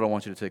 saints, here's what I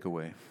want you to take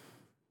away.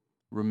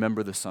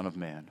 Remember the Son of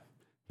Man.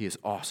 He is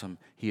awesome.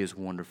 He is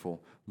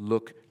wonderful.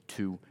 Look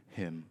to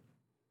him.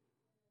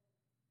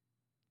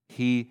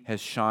 He has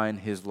shined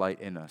his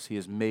light in us. He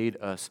has made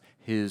us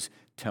his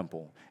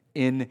temple.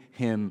 In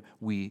him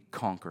we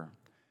conquer.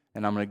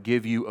 And I'm going to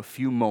give you a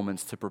few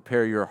moments to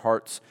prepare your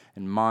hearts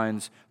and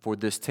minds for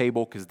this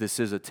table, because this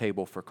is a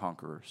table for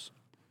conquerors.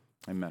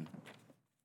 Amen.